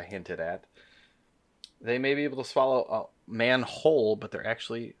 as I hinted at. They may be able to swallow a man whole, but they're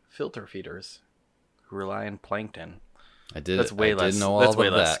actually filter feeders who rely on plankton. That's way less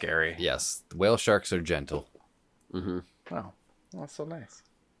scary. Yes, the whale sharks are gentle. Mm-hmm. Oh, that's so nice.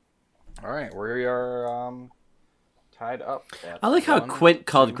 All right, we are tied up. I like how Quint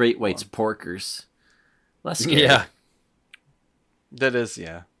called great whites porkers. Less scary. Yeah. That is,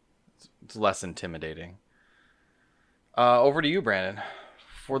 yeah. It's less intimidating. Over to you, Brandon.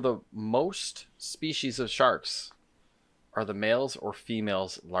 For the most species of sharks, are the males or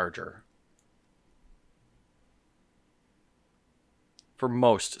females larger? For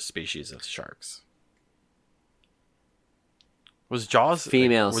most species of sharks. Was Jaws...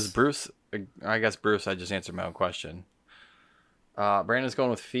 Females. Was Bruce... I guess Bruce, I just answered my own question. Brandon's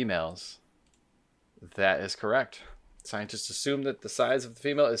going with females. That is correct. Scientists assume that the size of the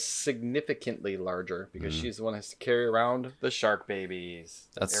female is significantly larger because she's the one that has to carry around the shark babies.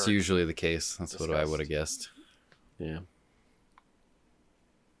 That's usually the case. That's what I would have guessed. Yeah.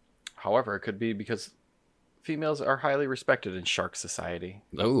 However, it could be because females are highly respected in shark society.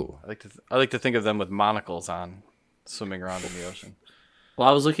 Oh. I like to think of them with monocles on, swimming around in the ocean. Well,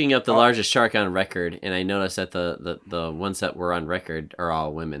 I was looking up the largest shark on record, and I noticed that the ones that were on record are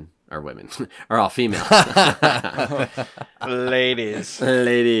all women. Are all female. Ladies.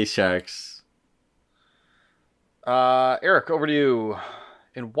 Lady sharks. Eric, over to you.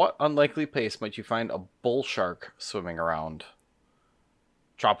 In what unlikely place might you find a bull shark swimming around?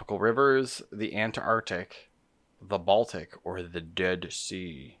 Tropical rivers, the Antarctic, the Baltic, or the Dead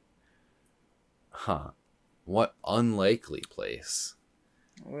Sea? Huh. What unlikely place?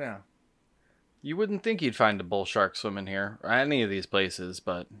 Oh, yeah. You wouldn't think you'd find a bull shark swimming here, or any of these places,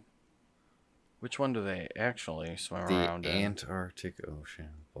 but which one do they actually swim around in? The Antarctic Ocean,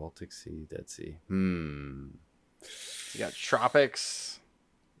 Baltic Sea, Dead Sea. You got tropics.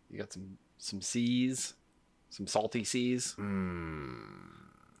 You got some seas, some salty seas. I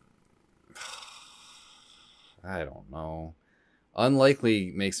don't know.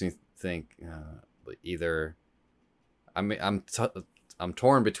 Unlikely makes me think either. I mean, I'm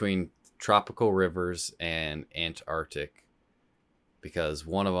torn between tropical rivers and Antarctic, because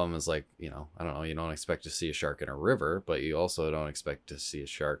one of them is like, I don't know, you don't expect to see a shark in a river, but you also don't expect to see a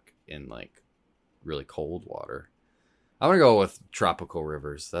shark in like really cold water. I'm gonna go with tropical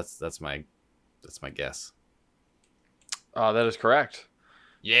rivers. That's my guess. That is correct.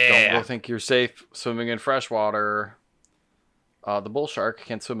 Yeah. Don't go think you're safe swimming in fresh water. The bull shark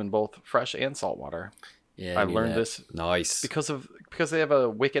can swim in both fresh and salt water. Yeah, I learned this Nice. because they have a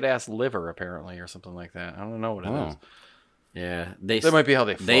wicked ass liver apparently, or something like that. I don't know what it is. Yeah, That might be how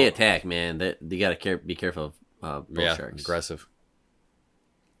they float. They attack, man. You gotta be careful of bull sharks. Aggressive.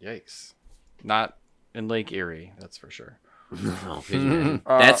 Yikes! Not in Lake Erie, that's for sure. Oh, man.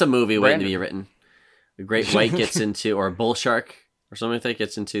 That's a movie waiting to be Brandon. written. The great white gets into, or a bull shark, or something like that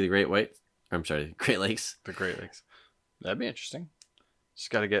gets into the great white I'm sorry, Great Lakes. The Great Lakes. That'd be interesting. Just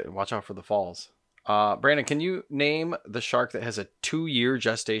got to watch out for the falls. Brandon, can you name the shark that has a 2-year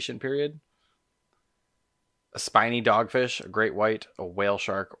gestation period? A spiny dogfish, a great white, a whale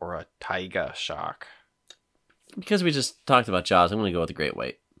shark, or a taiga shark? Because we just talked about Jaws, I'm going to go with the Great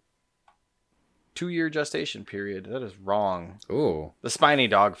White. 2-year gestation period. That is wrong. Ooh. The spiny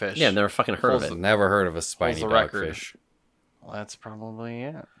dogfish. Yeah, never fucking heard of it. Never heard of a spiny Holds the record. dogfish. Well, that's probably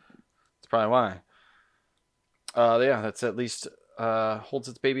it. That's probably why. Yeah, that's at least holds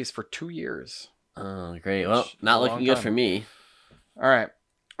its babies for 2 years. Oh, great. Well, not a looking long good time. for me. All right.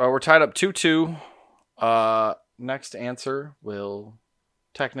 We're tied up 2-2. Next answer will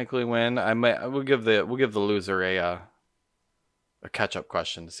technically win. We'll give the loser a catch up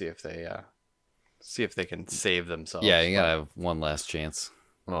question to see if they can save themselves. Yeah, you gotta have one last chance.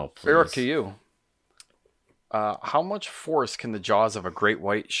 Oh, please. Eric, to you. How much force can the jaws of a great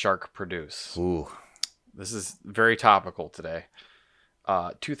white shark produce? Ooh. This is very topical today.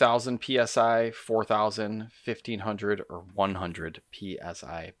 2,000 psi, 4,000, 1,500, or 100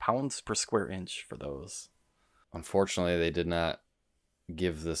 psi. Pounds per square inch for those. Unfortunately, they did not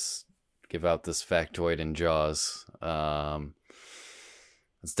give out this factoid in Jaws.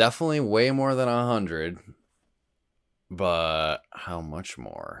 It's definitely way more than 100, but how much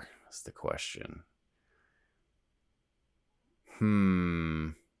more is the question?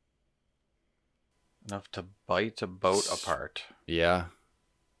 Enough to bite a boat apart. Yeah.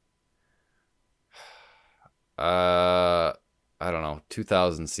 I don't know.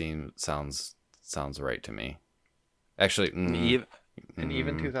 2,000 sounds right to me. Actually, An even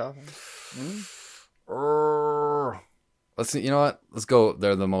 2,000? Let's see. You know what? Let's go.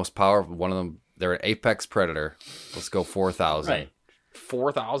 They're the most powerful. One of them. They're an apex predator. Let's go 4,000. Right.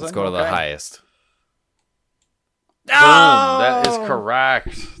 4,000? Let's go to the highest. Boom. That is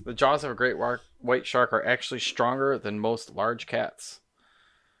correct. The jaws of a great white shark are actually stronger than most large cats.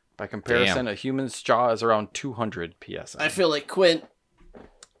 By comparison, a human's jaw is around 200 psi. I feel like Quint.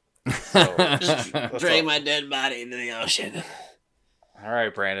 That's Drag my dead body into the ocean. All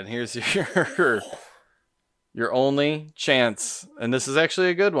right, Brandon, here's your only chance, and this is actually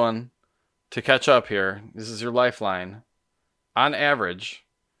a good one, to catch up here. This is your lifeline. On average,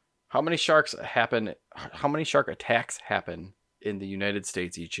 how many shark attacks happen in the United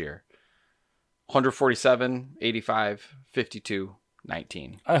States each year? 147, 85, 52,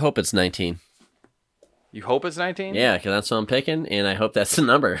 19. I hope it's 19. You hope it's 19? Yeah, because that's what I'm picking, and I hope that's the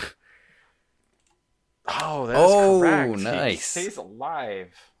number. Oh, that's correct. Nice. He stays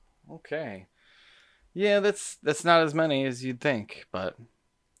alive. Okay. Yeah, that's not as many as you'd think,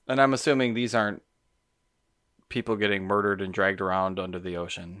 and I'm assuming these aren't people getting murdered and dragged around under the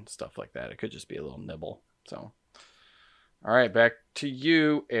ocean, stuff like that. It could just be a little nibble. So, all right, back to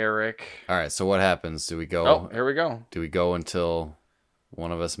you, Eric. All right. So what happens? Do we go? Oh, here we go. Do we go until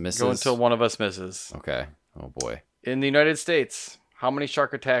one of us misses? Go until one of us misses. Okay. Oh boy. In the United States, how many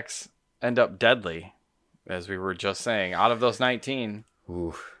shark attacks end up deadly? As we were just saying, out of those 19,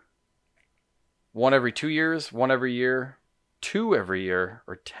 Ooh. 1 every 2 years, 1 every year, 2 every year,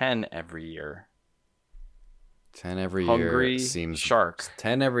 or 10 every year. 10 every Hungry year seems shark.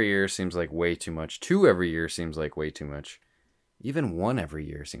 10 every year seems like way too much. 2 every year seems like way too much. Even 1 every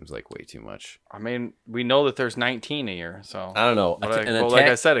year seems like way too much. I mean, we know that there's 19 a year, so I don't know. like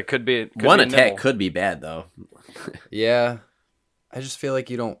I said, it could be one be a attack nibble. could be bad though. Yeah. I just feel like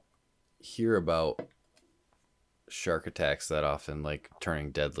you don't hear about shark attacks that often, like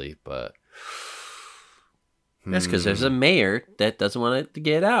turning deadly, but That's because there's a mayor that doesn't want it to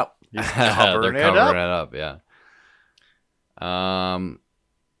get out. They're they're covering it covering up. it up. Yeah.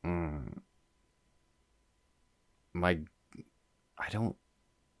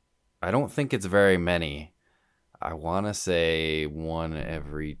 I don't think it's very many. I want to say 1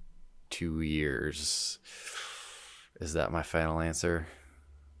 every 2 years. Is that my final answer?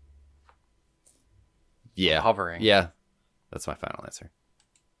 Yeah. Hovering. Yeah. That's my final answer.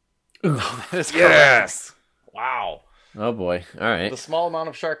 That is correct. Wow. Oh boy. All right. The small amount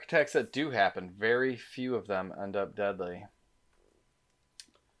of shark attacks that do happen, very few of them end up deadly.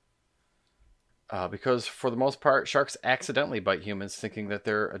 Because for the most part, sharks accidentally bite humans thinking that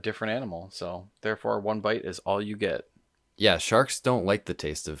they're a different animal. So therefore, 1 bite is all you get. Yeah, sharks don't like the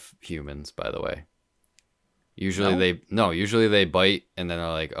taste of humans, by the way. Usually they bite and then they're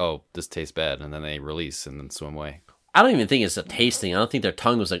like, "Oh, this tastes bad," and then they release and then swim away. I don't even think it's a tasting. I don't think their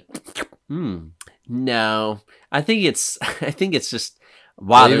tongue was like, No, I think it's just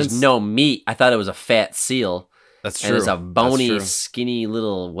wow. There's no meat. I thought it was a fat seal. That's true. And it's a bony, That's true. skinny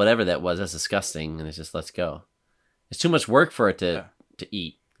little whatever that was. That's disgusting. And it's just let's go. It's too much work for it to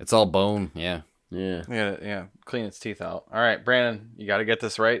eat. It's all bone. Yeah. Yeah. Yeah, clean its teeth out. All right, Brandon, you got to get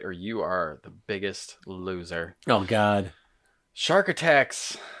this right or you are the biggest loser. Oh, God. Shark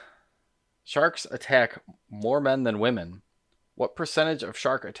attacks. Sharks attack more men than women. What percentage of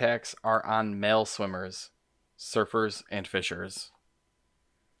shark attacks are on male swimmers, surfers, and fishers?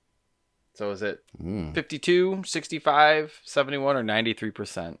 So is it 52, 65, 71, or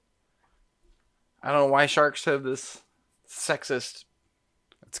 93%? I don't know why sharks have this sexist.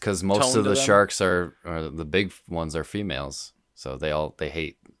 It's because most Tone of to the them. sharks are the big ones are females, so they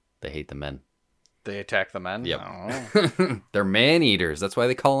hate the men. They attack the men? Yep. I don't know. They're man eaters. That's why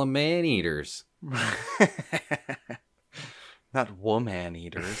they call them man eaters. Not woman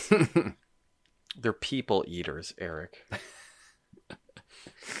eaters. They're people eaters, Eric.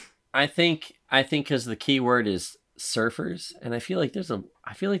 I think because the key word is surfers, and I feel like there's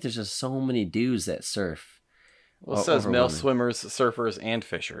just so many dudes that surf. Well, it says over male women. swimmers, surfers, and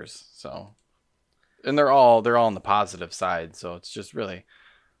fishers. So, and they're all on the positive side. So it's just really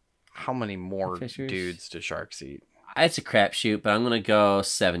how many more Fishers? dudes do sharks eat? It's a crapshoot, but I'm gonna go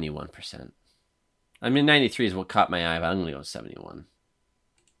 71%. I mean, 93 is what caught my eye, but I'm gonna go 71.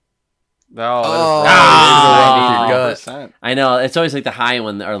 No, Oh, that your is gut. 93%. I know it's always like the high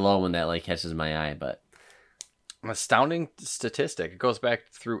one or low one that like catches my eye, but An astounding statistic. It goes back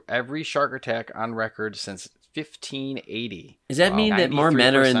through every shark attack on record since 1580. does that mean that more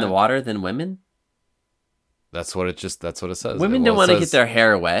men are in the 93%. water than women? That's what it says. Women don't Well, it want to says get their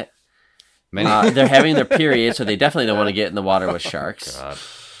hair wet. many. They're having their period, so they definitely don't want to get in the water with sharks. God.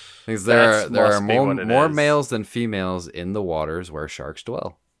 Because That's there are must be what it more is. males than females in the waters where sharks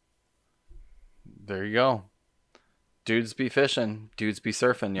dwell. There you go. Dudes be fishing. Dudes be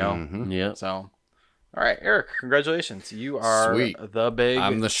surfing, yo. Mhm. Yep. So, all right, Eric, congratulations. You are Sweet. the big.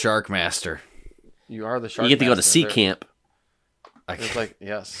 I'm the shark master. You are the shark. You get to go to master. sea There- camp. There's like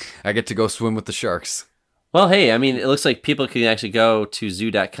yes. I get to go swim with the sharks. Well, hey, I mean, it looks like people can actually go to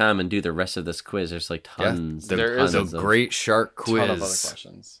zoo.com and do the rest of this quiz. There's like tons. Yeah, There tons is a of- great shark Ton of other quiz.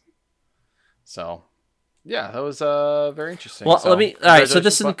 questions. So, yeah, that was very interesting. Well, So, let me. All right, so congratulations,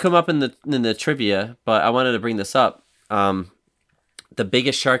 this didn't come up in the trivia, but I wanted to bring this up. The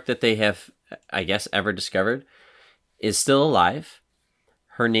biggest shark that they have, I guess, ever discovered is still alive.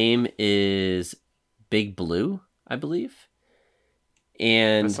 Her name is Big Blue, I believe, that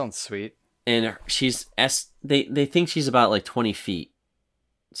and sounds sweet. she's they think she's about like 20 feet,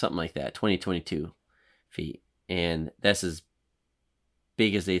 something like that, 22 feet, and that's as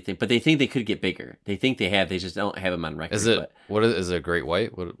big as they think. But they think they could get bigger. They think they have. They just don't have them on record. Is it but what is it? A great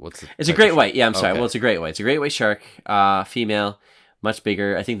white? What's it? it's a great white. Yeah, I'm sorry. Okay. Well, it's a great white. It's a great white shark. Female, much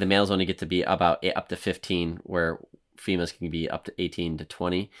bigger. I think the males only get to be about up to 15, where females can be up to 18 to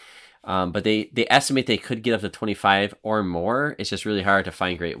 20. But they estimate they could get up to 25 or more. It's just really hard to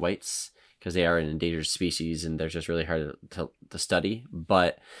find great whites because they are an endangered species and they're just really hard to study.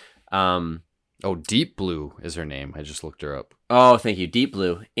 But Oh, Deep Blue is her name. I just looked her up. oh, thank you, Deep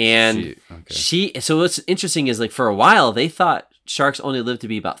Blue. And so what's interesting is like for a while they thought sharks only lived to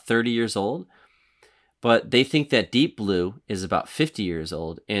be about 30 years old, but they think that Deep Blue is about 50 years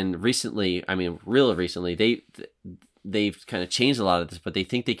old. And recently, I mean, real recently, they've kind of changed a lot of this, but they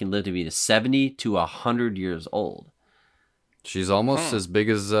think they can live to be 70 to 100 years old. She's almost as big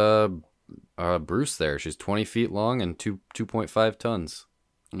as Bruce. There, she's 20 feet long and 2.5 tons.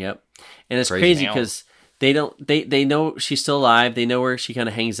 Yep. And it's Crazy. crazy because they know she's still alive. They know where she kind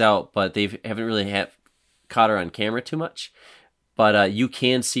of hangs out, but they haven't really caught her on camera too much. But you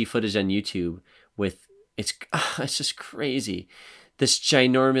can see footage on YouTube with it's just crazy. This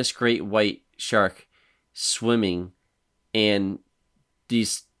ginormous great white shark swimming, and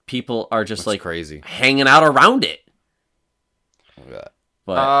these people are just That's like crazy. hanging out around it. Yeah.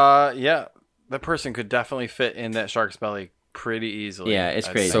 But Yeah, that person could definitely fit in that shark's belly pretty easily. Yeah, it's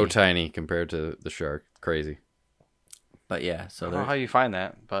I'd crazy. say. So tiny compared to the shark. Crazy. but yeah, I so don't know how you find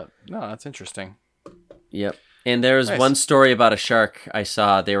that, but no, that's interesting. yep. And there was Nice. one story about a shark I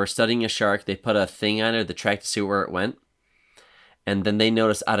saw. They were studying a shark. They put a thing on it to track to see where it went. And then they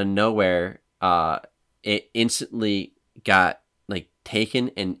noticed out of nowhere, it instantly got like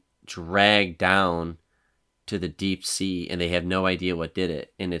taken and dragged down to the deep sea, and they have no idea what did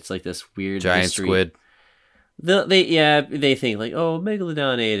it. And it's like this weird Giant mystery. squid. They think like, oh,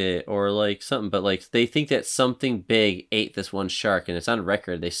 Megalodon ate it or like something, but like they think that something big ate this one shark, and it's on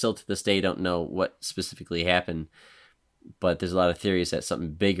record. They still to this day don't know what specifically happened, but there's a lot of theories that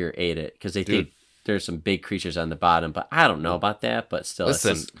something bigger ate it because they think there's some big creatures on the bottom, but I don't know about that. But still, it's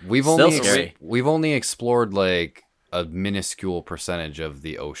Listen, just we've still scary. only explored like a minuscule percentage of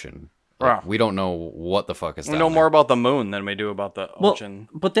the ocean. Like, we don't know what the fuck is down We know there. more about the moon than we do about the ocean.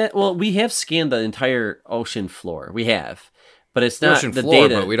 We have scanned the entire ocean floor. We have, but it's The not ocean the floor,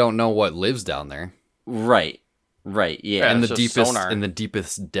 data. but we don't know what lives down there. Right, yeah. In it's the just deepest, sonar. in the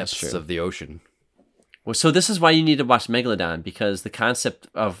deepest depths true. of the ocean. Well, so this is why you need to watch Megalodon, because the concept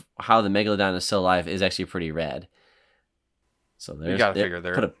of how the Megalodon is still alive is actually pretty rad. So You gotta figure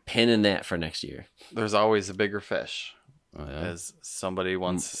there. Put a pin in that for next year. There's always a bigger fish, Oh, yeah. as somebody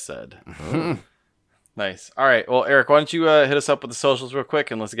once said. Nice. All right. Well, Eric, why don't you hit us up with the socials real quick,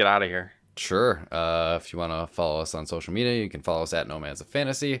 and let's get out of here. Sure. If you want to follow us on social media, you can follow us at Nomads of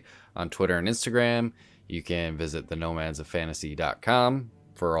Fantasy on Twitter and Instagram. You can visit the nomadsoffantasy.com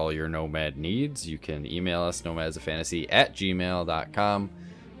for all your nomad needs. You can email us nomadsoffantasy@gmail.com.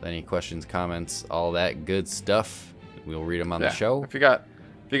 Any questions, comments, all that good stuff. We'll read them on the show. If you got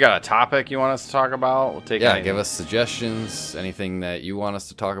a topic you want us to talk about, we'll take. Give us suggestions. Anything that you want us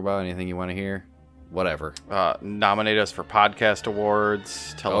to talk about. Anything you want to hear. Whatever. Nominate us for podcast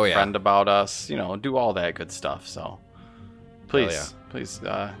awards. Tell a friend about us. Do all that good stuff. So please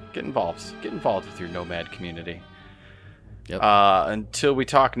get involved. Get involved with your nomad community. Yep. Until we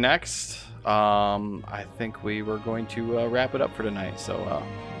talk next, I think we were going to wrap it up for tonight. So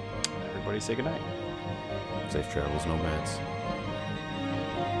everybody say goodnight. Safe travels, nomads.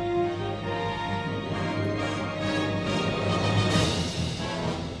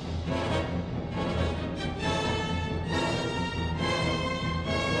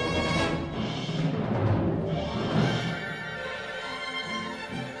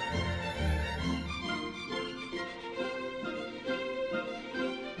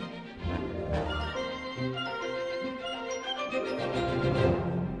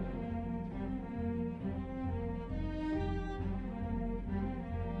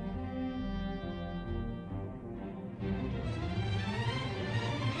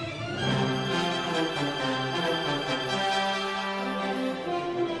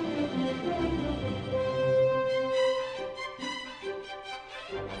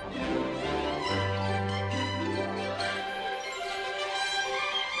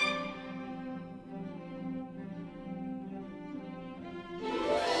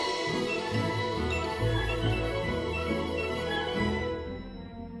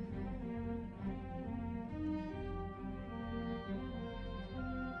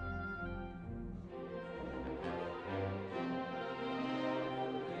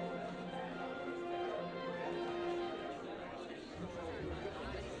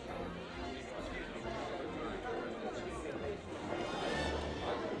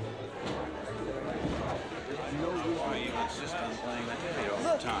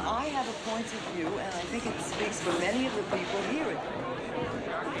 Look, I have a point of view, and I think it speaks for many of the people here.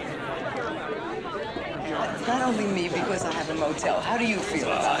 It's not only me because I have a motel. How do you feel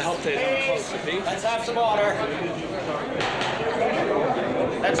about it? I hope they don't close the beach. Let's have some order.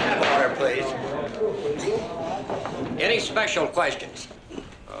 Let's have order, please. Any special questions?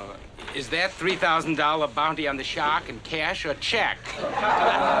 Is that $3,000 bounty on the shark in cash or check?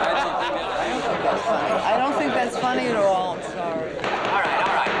 I don't think that's funny at all. I'm sorry. All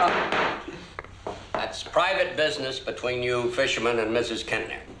right. That's private business between you fishermen and Mrs.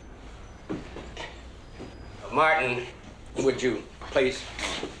 Kentner. Martin, would you please?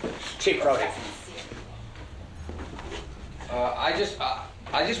 Chief Brody. I just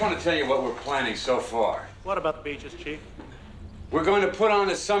want to tell you what we're planning so far. What about the beaches, Chief? We're going to put on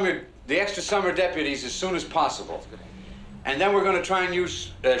the extra summer deputies as soon as possible. And then we're going to try and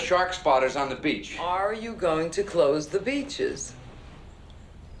use shark spotters on the beach. Are you going to close the beaches?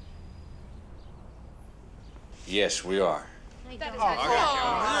 Yes, we are. We're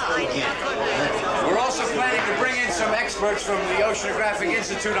also planning to bring in some experts from the Oceanographic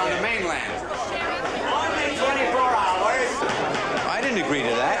Institute on the mainland. Only 24 hours. I didn't agree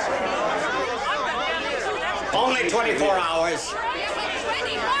to that. Only 24 hours.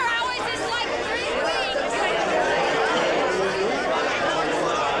 24 hours is like 3 weeks.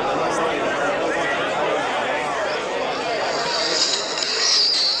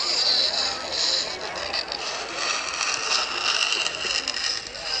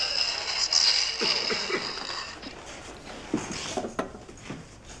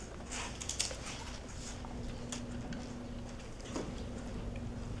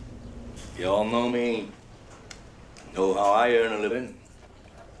 You all know me. Know how I earn a living.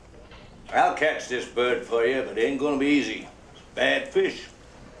 I'll catch this bird for you, but it ain't gonna be easy. It's bad fish.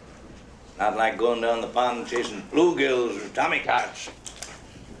 Not like going down the pond chasing bluegills or tommycocks.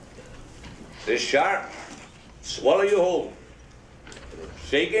 This shark, swallow you whole.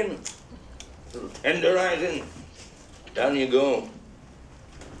 Shaking, tenderizing, down you go.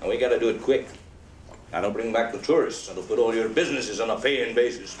 And we gotta do it quick. That'll bring back the tourists. That'll put all your businesses on a paying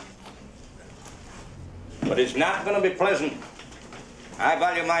basis. But it's not gonna be pleasant. I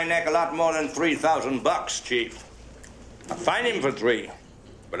value my neck a lot more than $3,000, Chief. I'll find him for 3,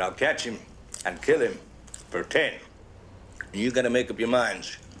 but I'll catch him and kill him for 10. And you gotta make up your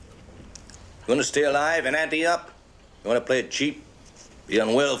minds. You wanna stay alive and ante up? You wanna play it cheap? Be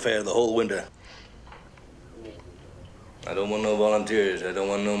on welfare the whole winter. I don't want no volunteers. I don't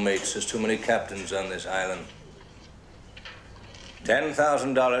want no mates. There's too many captains on this island.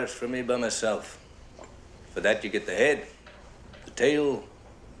 $10,000 for me by myself. For that, you get the head, the tail,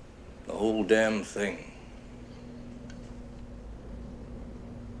 the whole damn thing.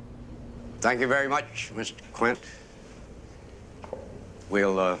 Thank you very much, Mr. Quint.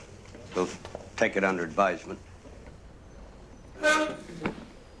 We'll take it under advisement.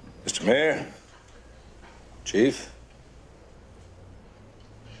 Mr. Mayor, Chief,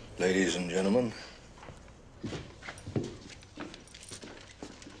 ladies and gentlemen.